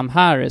refererat till Sam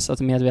Harris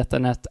att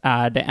medvetandet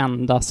är det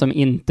enda som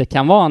inte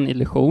kan vara en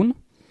illusion,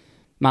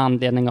 med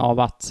anledning av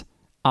att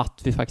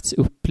vi faktiskt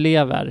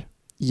upplever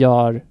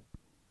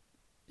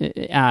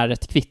är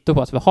ett kvitto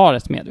på att vi har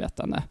ett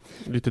medvetande.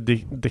 Lite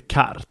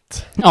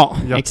Descartes. Ja,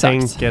 jag exakt.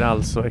 Tänker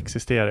alltså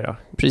existerar jag.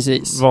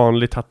 Precis.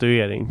 Vanlig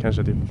tatuering,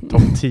 kanske typ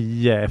topp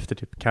 10 efter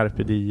typ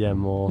Carpe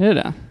Diem och... Är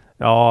det?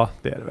 Ja,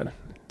 det är det väl.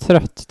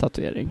 Trött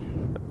tatuering.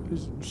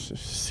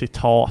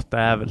 Citat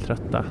är väl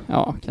trötta.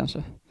 Ja,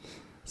 kanske.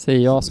 Säger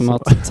jag som har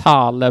ett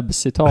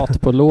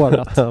Taleb-citat på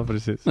låret. Ja,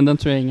 precis. Men den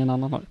tror jag ingen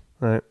annan har.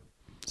 Nej.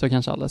 Så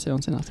kanske alla säger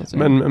om sina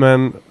tatueringar.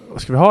 Men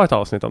ska vi ha ett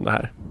avsnitt om det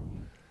här?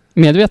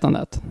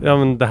 Medvetandet? Ja,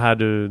 men det här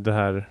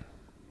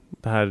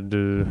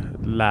du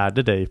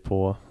lärde dig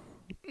på...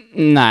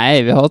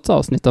 Nej, vi har ett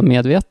avsnitt om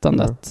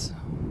medvetandet.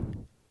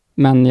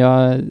 Men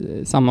jag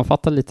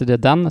sammanfattar lite det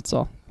Dennet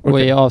sa. Okay.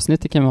 Och i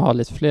avsnittet kan vi ha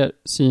lite fler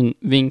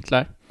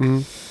synvinklar.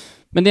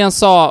 Men det han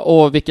sa,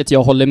 och vilket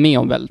jag håller med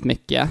om väldigt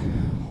mycket,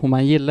 och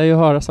man gillar ju att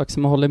höra saker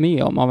som man håller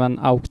med om av en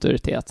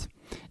auktoritet,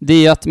 det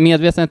är ju att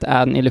medvetandet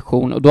är en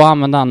illusion, och då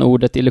använder han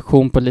ordet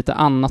illusion på ett lite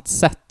annat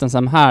sätt än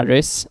Sam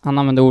Harris. Han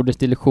använder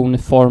ordet illusion i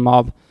form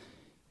av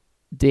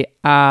det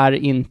är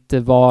inte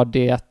vad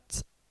det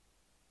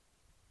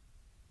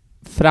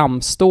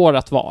framstår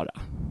att vara.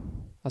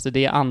 Alltså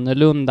det är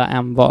annorlunda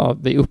än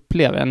vad vi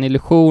upplever. En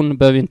illusion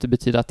behöver inte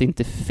betyda att det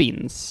inte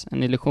finns.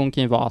 En illusion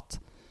kan ju vara att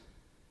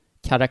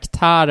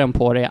karaktären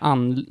på det är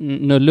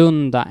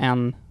annorlunda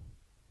än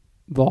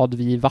vad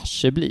vi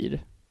varse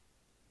blir.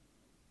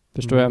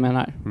 Förstår vad jag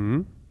menar?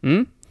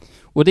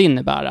 Och det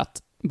innebär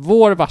att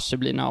vår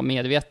varseblivning av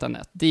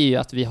medvetandet, det är ju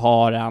att vi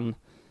har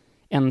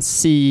en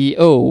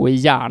CEO i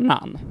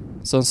hjärnan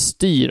som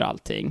styr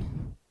allting.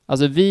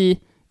 Alltså vi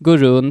går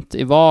runt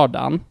i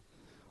vardagen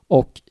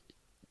och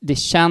det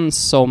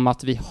känns som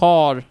att vi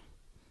har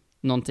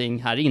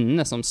någonting här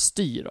inne som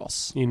styr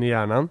oss. In i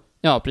hjärnan?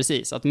 Ja,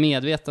 precis. Att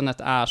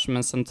medvetandet är som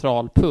en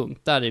central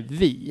punkt. Där är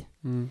vi.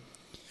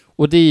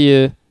 Och det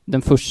är ju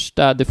det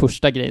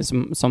första grejen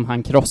som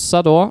han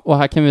krossar då. Och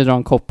här kan vi dra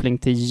en koppling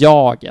till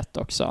jaget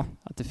också.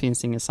 Att det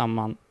finns ingen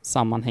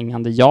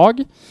sammanhängande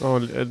jag.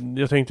 Ja,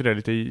 jag tänkte det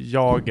lite,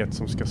 jaget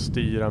som ska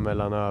styra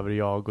mellan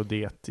överjag och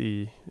det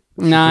i...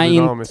 Nej,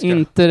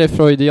 inte det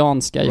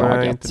freudianska jaget.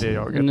 Nej, inte det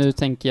jaget. Nu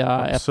tänker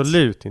jag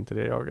absolut inte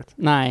det jaget.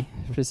 Nej,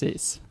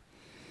 precis.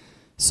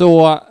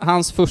 Så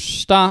hans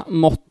första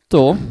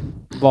motto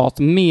var att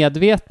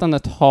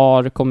medvetandet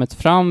har kommit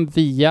fram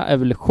via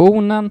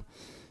evolutionen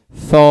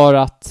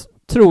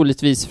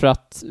troligtvis för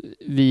att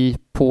vi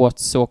på ett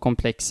så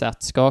komplext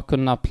sätt ska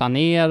kunna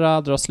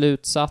planera, dra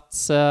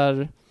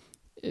slutsatser,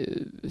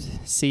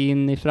 se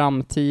in i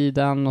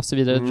framtiden och så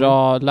vidare,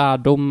 dra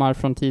lärdomar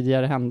från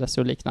tidigare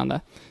händelser och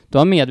liknande. Då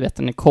har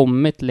medvetandet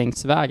kommit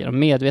längs vägen, och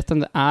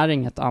medvetandet är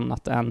inget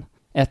annat än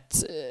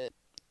ett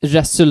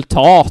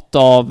resultat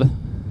av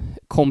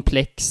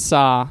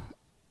komplexa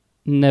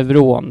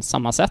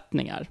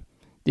neuronsammansättningar.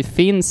 Det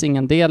finns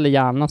ingen del i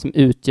hjärnan som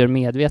utgör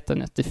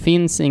medvetandet. Det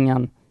finns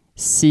ingen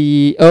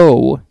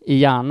CEO i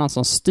hjärnan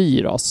som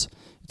styr oss,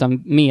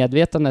 utan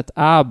medvetandet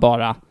är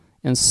bara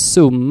en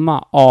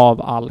summa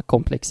av all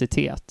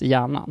komplexitet i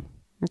hjärnan.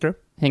 Okay.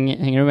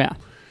 Hänger du med?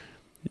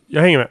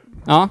 Jag hänger med.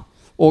 Ja,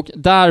 och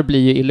där blir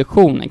ju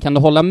illusionen. Kan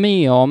du hålla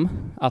med om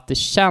att det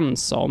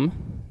känns som,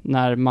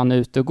 när man är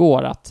ute och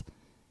går, att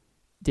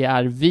det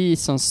är vi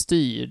som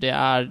styr.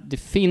 Det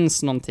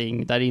finns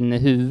någonting där inne i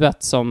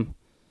huvudet som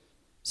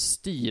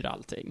styr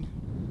allting.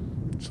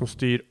 Som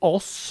styr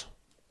oss?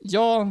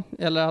 Ja,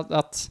 eller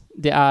att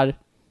det är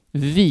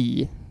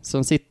vi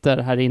som sitter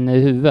här inne i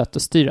huvudet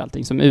och styr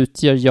allting, som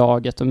utgör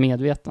jaget och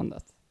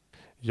medvetandet.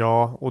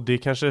 Ja, och det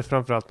kanske är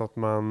framförallt något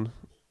man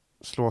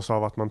slås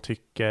av att man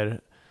tycker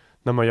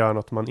när man gör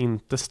något man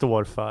inte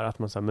står för, att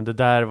man säger, men det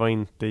där var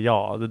inte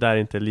jag, det där är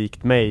inte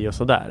likt mig och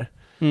sådär.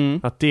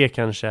 Att det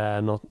kanske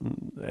är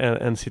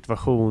en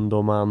situation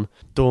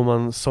då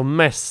man som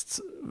mest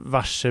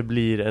varse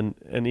blir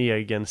en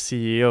egen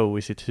CEO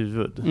i sitt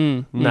huvud.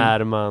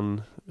 När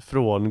man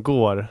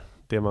frångår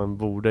det man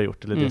borde ha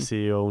gjort, eller det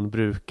CEOn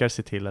brukar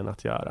se till en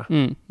att göra.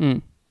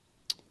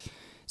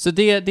 Så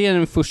det är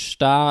den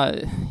första.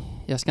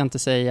 Jag ska inte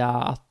säga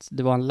att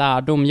det var en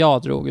lärdom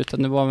jag drog,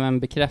 utan det var en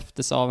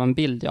bekräftelse av en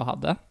bild jag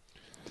hade.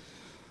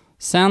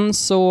 Sen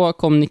så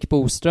kom Nick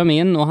Boström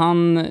in, och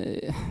han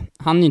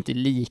är inte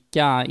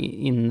lika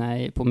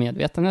inne på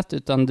medvetandet,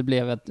 utan det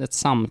blev ett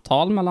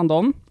samtal mellan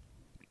dem.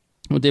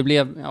 Och det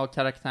blev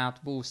karaktär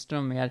att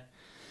Boström mer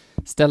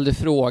ställde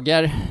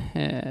frågor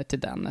till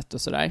Dennet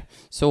och sådär.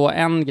 Så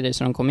en grej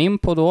som de kom in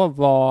på då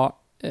var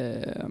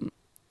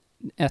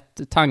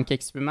ett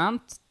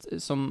tankeexperiment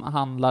som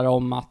handlar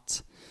om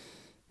att,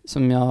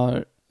 som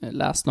jag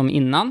läst om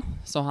innan,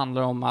 så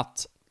handlar det om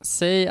att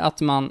säg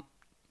att man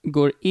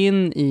går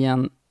in i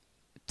en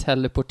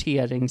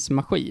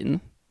teleporteringsmaskin,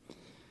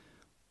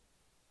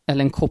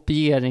 eller en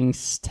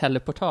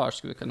kopieringsteleportör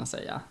skulle vi kunna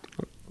säga.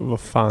 Vad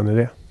fan är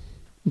det?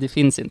 Det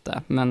finns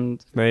inte, men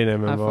nej,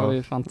 men här får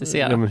vi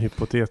fantisera. Ja, men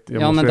hypotet.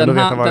 Men den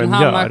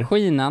här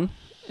maskinen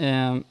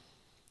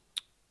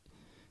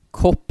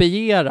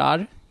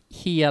kopierar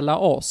hela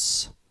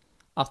oss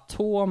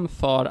atom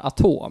för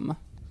atom,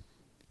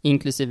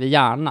 inklusive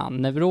hjärnan,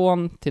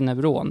 neuron till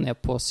neuron ner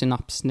på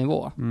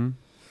synapsnivå.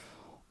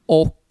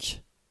 Och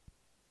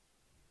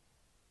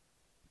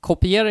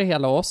kopierar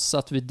hela oss så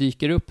att vi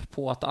dyker upp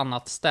på ett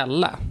annat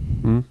ställe.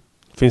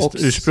 Finns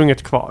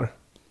ursprunget kvar?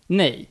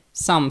 Nej,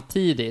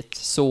 samtidigt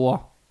så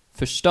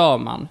förstör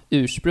man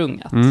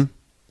ursprunget.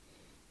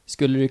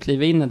 Skulle du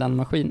kliva in i den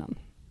maskinen?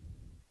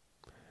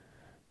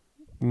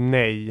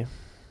 Nej.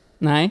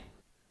 Nej.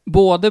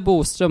 Både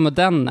Boström och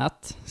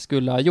Dennett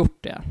skulle ha gjort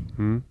det.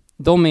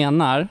 De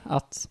menar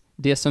att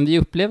det som vi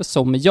upplever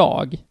som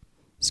jag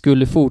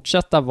skulle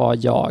fortsätta vara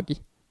jag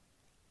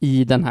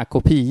i den här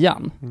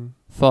kopian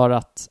för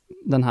att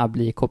den här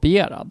blir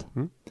kopierad.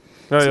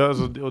 Ja,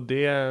 alltså, och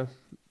det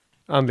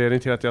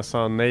anledningen till att jag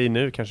sa nej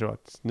nu kanske var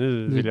att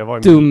nu vill jag vara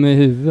i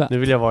huvudet. Nu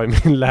vill jag vara i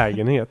min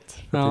lägenhet.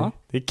 Ja.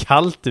 Det är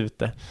kallt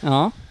ute.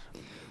 Ja.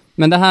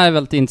 Men det här är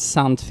väl ett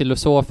intressant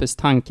filosofiskt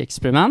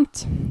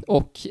tankeexperiment.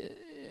 Och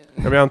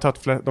jag antar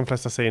att de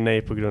flesta säger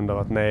nej på grund av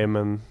att nej,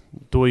 men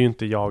då är ju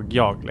inte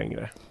jag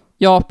längre.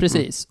 Ja,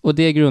 precis. Och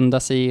det grundar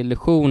sig i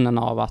illusionen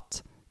av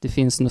att det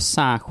finns något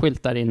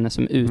särskilt där inne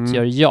som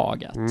utgör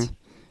jaget.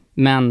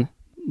 Men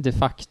de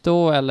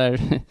facto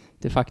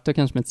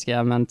kanske man inte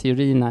ska, men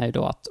teorin är ju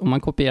då att om man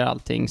kopierar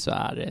allting så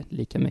är det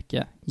lika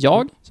mycket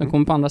jag som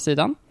kommer på andra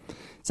sidan.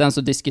 Sen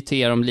så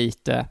diskuterar de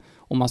lite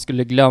om man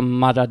skulle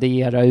glömma,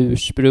 radera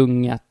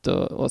ursprunget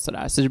och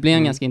sådär. Så det blir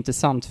en ganska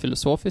intressant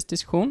filosofisk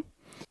diskussion.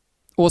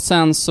 Och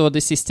sen så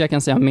det sista jag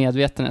kan säga om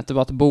medvetenhet, det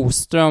var att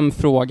Boström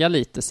frågar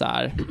lite så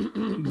här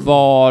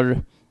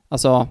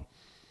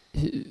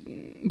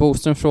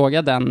Boström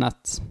frågade den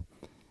att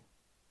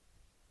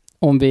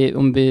om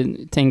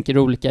vi tänker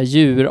olika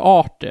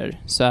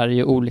djurarter så är det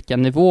ju olika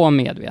nivå av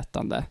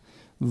medvetande.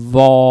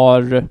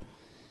 Var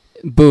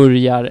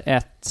börjar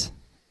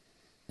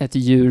ett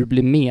djur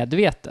bli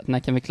medvetet? När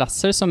kan vi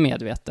klassa det som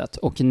medvetet?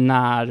 Och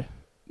när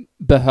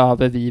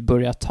behöver vi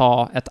börja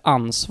ta ett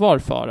ansvar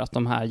för att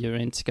de här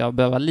djuren inte ska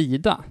behöva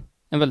lida?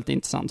 En väldigt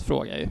intressant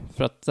fråga ju.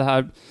 För att det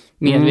här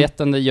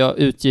medvetande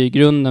utgör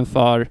grunden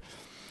för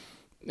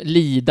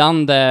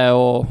lidande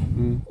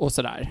och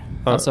sådär.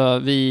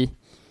 Alltså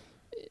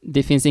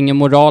det finns ingen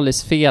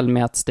moraliskt fel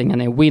med att stänga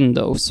ner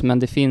Windows, men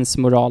det finns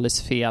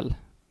moraliskt fel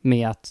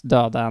med att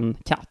döda en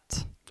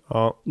katt.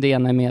 Ja. Det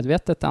ena är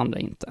medvetet, det andra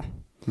inte.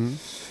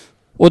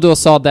 Och då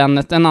sa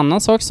Dennett en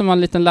annan sak som var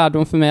en liten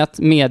lärdom för mig, att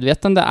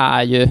medvetande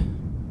är ju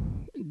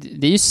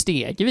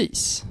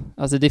stegvis.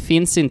 Alltså det är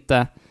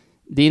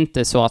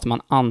inte så att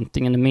man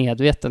antingen är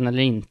medveten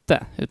eller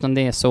inte, utan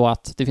det är så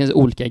att det finns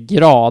olika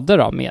grader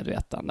av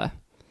medvetande.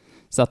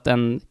 Så att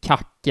en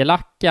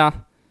kackerlacka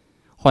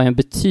har en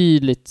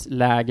betydligt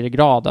lägre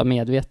grad av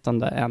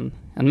medvetande än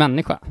en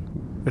människa.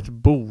 Ett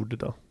bord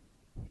då?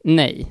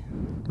 Nej.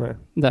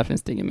 Där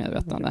finns det ingen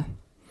medvetande.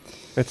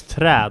 Ett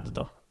träd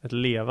då? Ett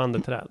levande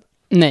träd?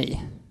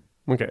 Nej.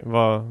 Okej,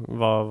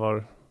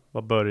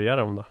 vad börjar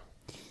de då?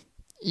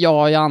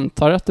 Ja, jag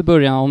antar att det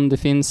börjar om det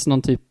finns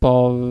någon typ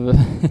av...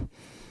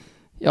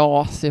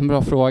 Ja, det är en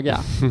bra fråga.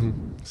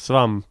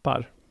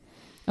 Svampar?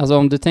 Alltså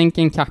om du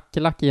tänker en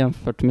kackerlacka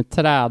jämfört med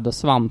träd och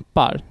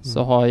svampar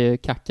så har ju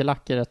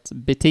kackerlackor ett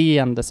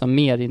beteende som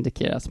mer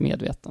indikeras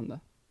medvetande.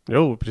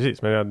 Jo,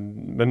 precis.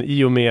 Men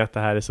i och med att det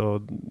här är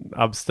så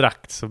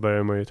abstrakt så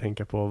börjar man ju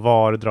tänka på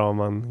var drar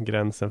man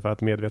gränsen för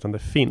att medvetande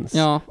finns.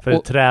 Ja, för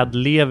ett träd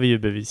lever ju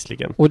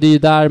bevisligen. Och det är ju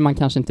där man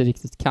kanske inte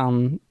riktigt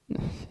kan...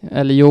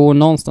 Eller jo,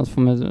 någonstans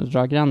får man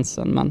dra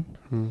gränsen, men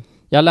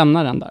jag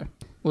lämnar den där.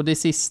 Och det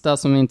sista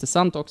som är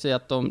intressant också är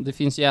att det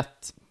finns ju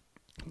ett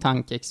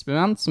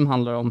tankeexperiment som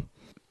handlar om,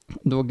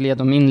 då gled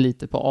de in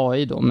lite på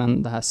AI då,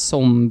 men det här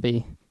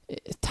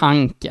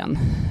zombie-tanken,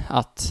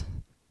 att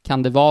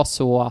kan det vara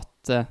så att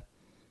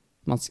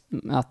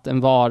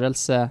en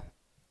varelse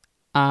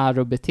är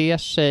och beter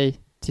sig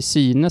till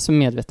synes som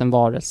medveten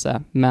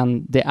varelse,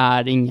 men det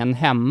är ingen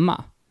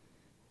hemma.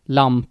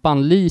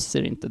 Lampan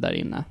lyser inte där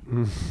inne.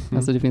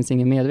 Alltså det finns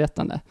ingen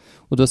medvetande.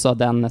 Och då sa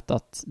Dennett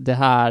att det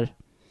här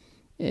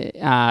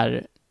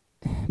är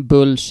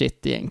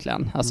bullshit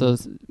egentligen. Alltså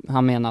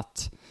han menar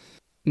att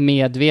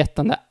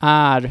medvetande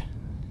är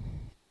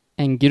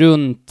en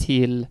grund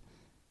till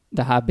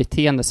det här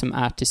beteendet som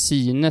är till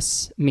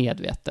synes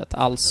medvetet.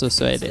 Alltså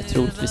så är det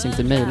troligtvis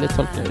inte möjligt,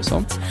 tolkar jag det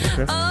som.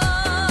 Okay.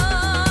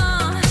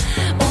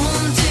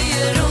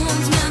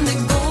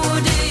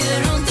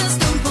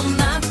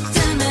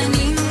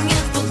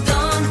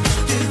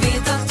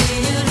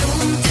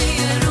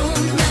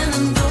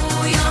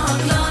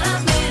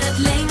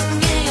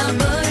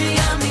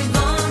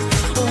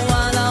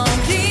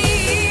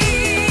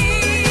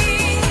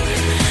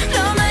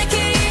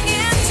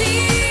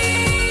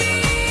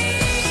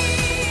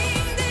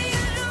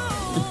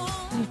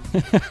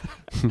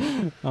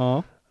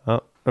 Ja.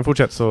 Ja, men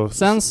fortsätt så.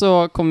 Sen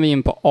så kom vi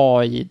in på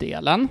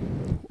AI-delen.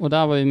 Och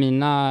där var ju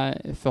mina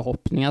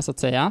förhoppningar så att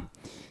säga.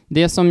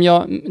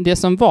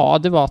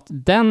 Det var att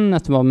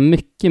Dennett var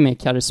mycket mer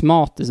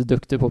karismatisk och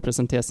duktig på att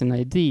presentera sina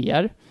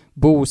idéer.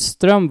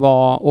 Boström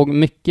var och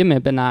mycket mer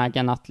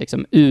benägen att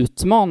liksom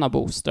utmana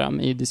Boström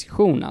i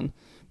diskussionen.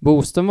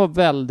 Boström var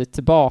väldigt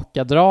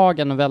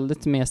tillbakadragen och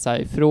väldigt mer så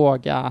här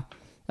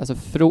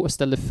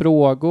ställde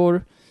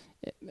frågor,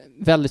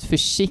 väldigt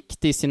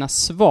försiktig i sina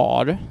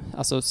svar,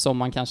 alltså som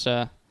man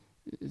kanske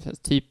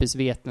typisk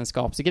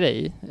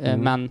vetenskapsgrej,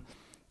 men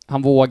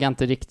han vågade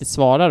inte riktigt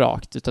svara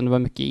rakt, utan det var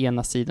mycket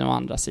ena sidan och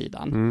andra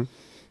sidan.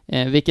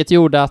 Vilket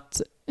gjorde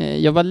att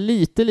jag var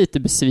lite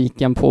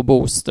besviken på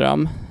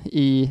Boström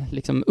i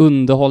liksom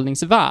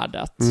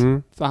underhållningsvärdet.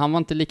 För han var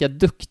inte lika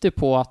duktig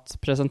på att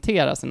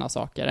presentera sina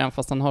saker, även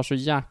fast han har så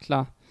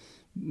jäkla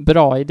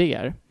bra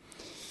idéer.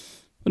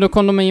 Och då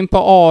kom de in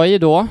på AI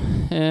då,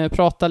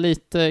 prata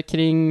lite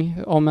kring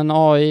om en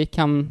AI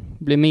kan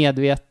bli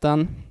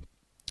medveten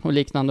och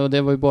liknande, och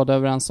det var ju båda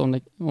överens om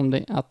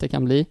att det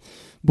kan bli.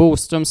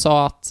 Boström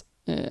sa att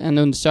en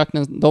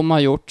undersökning de har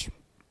gjort,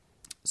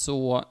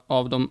 så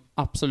av de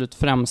absolut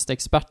främsta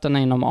experterna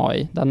inom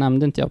AI, där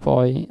nämnde inte jag på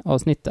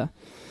AI-avsnittet,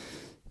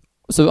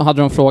 så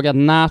hade de frågat,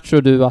 när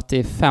tror du att det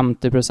är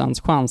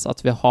 50% chans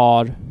att vi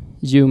har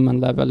human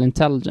level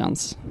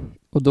intelligence?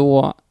 Och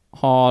då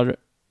har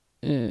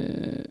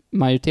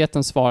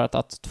majoriteten svarat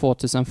att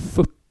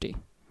 2040.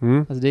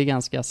 Alltså det är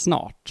ganska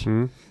snart.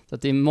 Så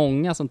att det är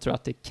många som tror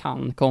att det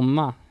kan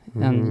komma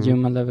en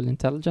human level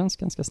intelligence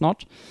ganska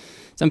snart.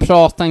 Sen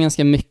pratar han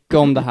ganska mycket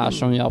om det här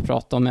som jag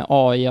pratade om med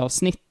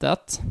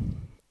AI-avsnittet.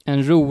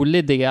 En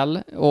rolig del,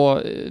 och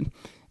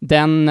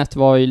Dennett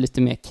var ju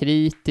lite mer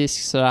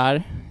kritisk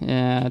sådär.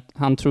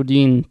 Han trodde ju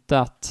inte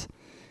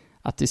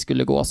att det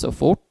skulle gå så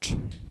fort.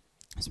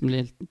 Så det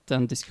blir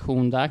en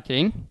diskussion där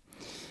kring.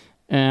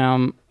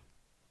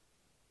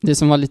 Det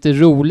som var lite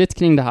roligt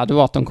kring det här, det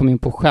var att de kom in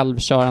på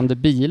självkörande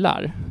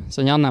bilar,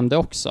 som jag nämnde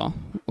också.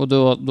 Och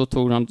då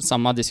tog de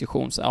samma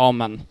diskussion. Så, ja,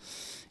 men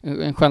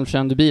en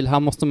självkörande bil, här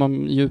måste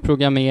man ju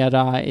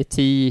programmera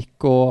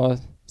etik och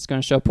ska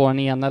den köra på den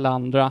ena eller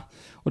andra.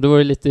 Och då var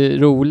det lite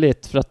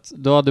roligt, för att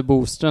då hade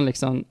Boström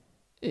liksom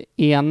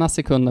ena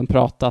sekunden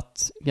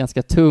pratat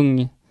ganska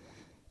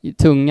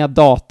tunga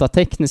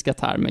datatekniska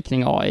termer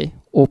kring AI.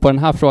 Och på den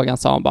här frågan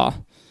sa han bara,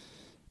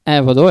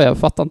 vadå, jag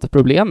fattar inte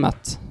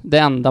problemet. Det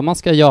enda man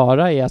ska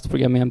göra är att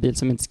programmera en bil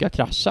som inte ska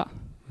krascha.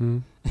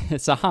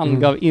 Så han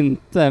gav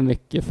inte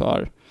mycket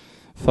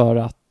för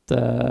att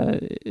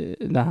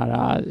den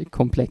här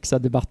komplexa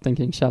debatten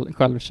kring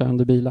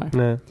självkörande bilar.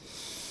 Nej.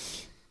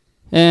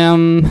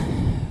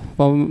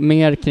 Vad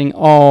mer kring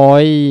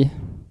AI?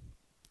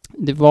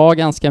 Det var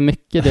ganska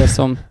mycket det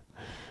som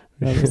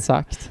jag hade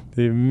sagt.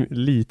 Det är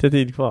lite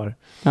tid kvar.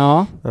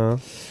 Ja.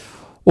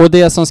 Och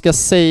det som ska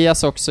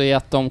sägas också är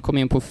att de kom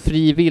in på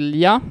fri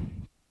vilja.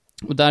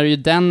 Och där är ju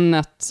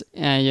Dennett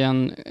är ju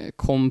en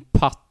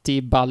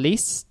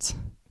kompatibilist,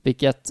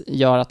 vilket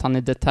gör att han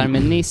är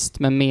determinist,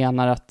 men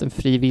menar att den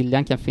fri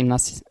viljan kan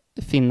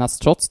finnas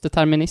trots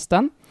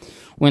deterministen.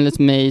 Och enligt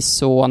mig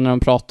så, när de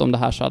pratade om det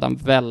här, så hade han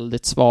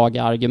väldigt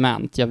svaga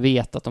argument. Jag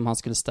vet att om han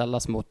skulle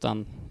ställas mot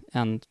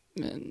en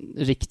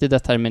riktig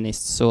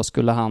determinist så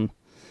skulle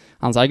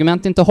hans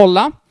argument inte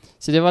hålla.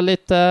 Så det var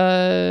lite,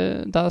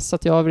 där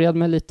satt jag och vred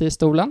mig lite i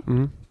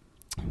stolen.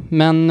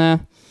 Men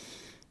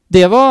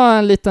det var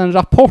en liten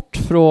rapport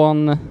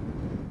från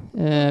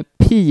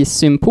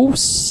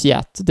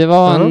Pi-symposiet. Det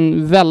var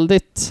en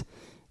väldigt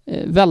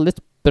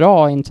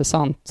bra,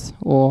 intressant,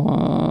 och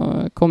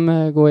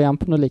kommer gå igen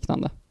på något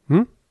liknande.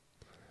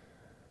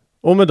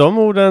 Och med de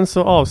orden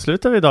så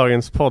avslutar vi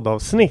dagens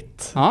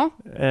poddavsnitt.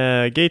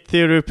 Gate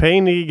Theory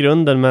Pain i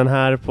grunden, men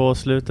här på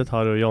slutet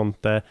har då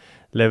Jonte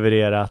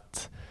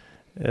levererat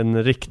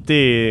en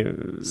riktig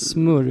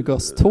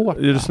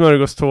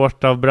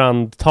smörgåstårta av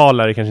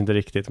brandtalare, kanske inte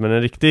riktigt, men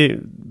en riktigt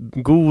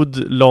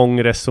god,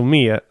 lång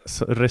resumé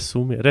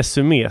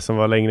som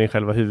var längre än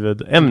själva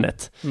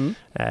huvudämnet.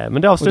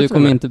 Men det avslutar. Och du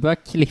kommer inte börja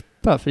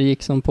klippa, för det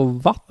gick som på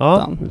vatten.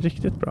 Ja,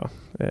 riktigt bra.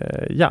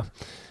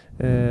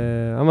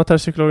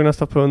 Amatörpsykologernas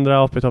topp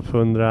 100, AP topp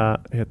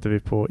 100 heter vi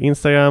på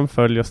Instagram.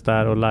 Följ oss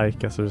där och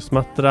likea så du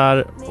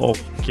smattrar. Och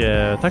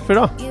tack för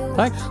idag.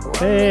 Tack.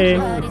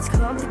 Hej.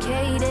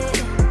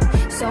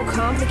 So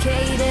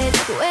complicated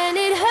when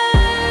it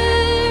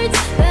hurts,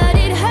 but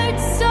it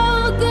hurts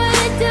so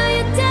good. Do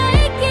you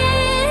take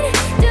it?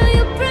 Do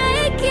you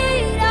break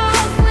it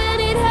off when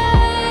it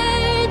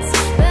hurts?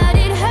 But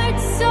it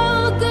hurts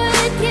so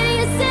good. Can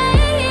you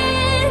say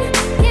it?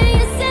 Can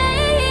you say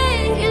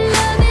it? Your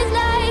love is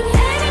like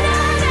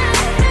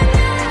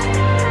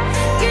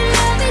your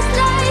love is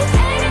like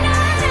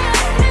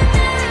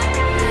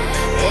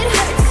it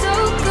hurts so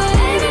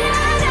good.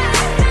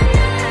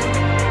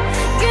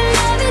 Your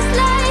love is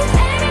like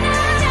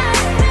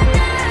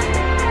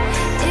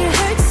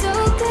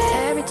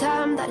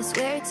I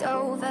swear it's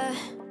over.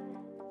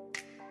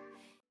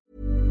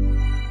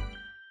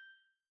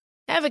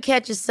 Ever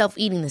catch yourself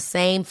eating the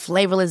same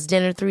flavorless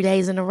dinner 3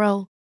 days in a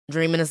row?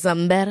 Dreaming of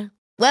something better?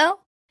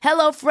 Well,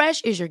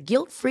 HelloFresh is your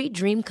guilt-free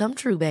dream come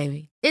true,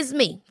 baby. It's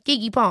me,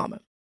 Keke Palmer.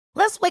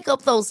 Let's wake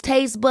up those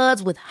taste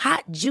buds with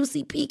hot,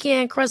 juicy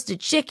pecan-crusted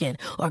chicken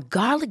or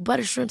garlic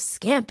butter shrimp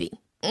scampi.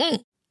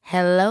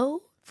 Hello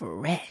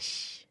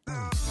Fresh.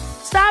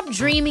 Stop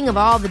dreaming of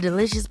all the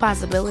delicious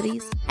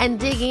possibilities and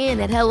dig in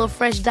at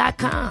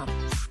HelloFresh.com.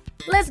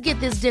 Let's get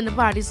this dinner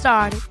party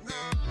started.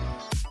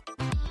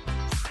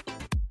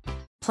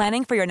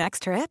 Planning for your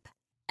next trip?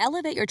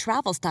 Elevate your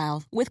travel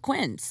style with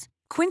Quince.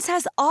 Quince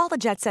has all the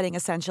jet-setting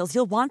essentials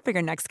you'll want for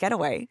your next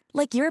getaway,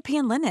 like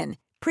European linen,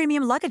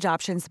 premium luggage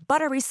options,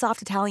 buttery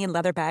soft Italian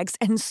leather bags,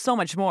 and so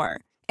much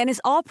more. And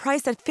is all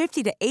priced at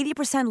 50 to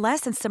 80%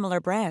 less than similar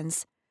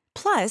brands.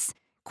 Plus,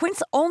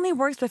 Quince only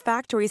works with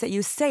factories that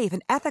use safe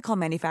and ethical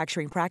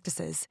manufacturing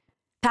practices.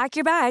 Pack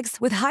your bags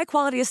with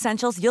high-quality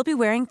essentials you'll be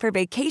wearing for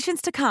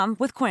vacations to come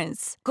with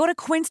Quince. Go to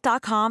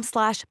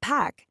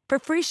quince.com/pack for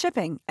free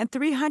shipping and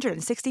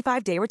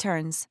 365-day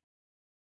returns.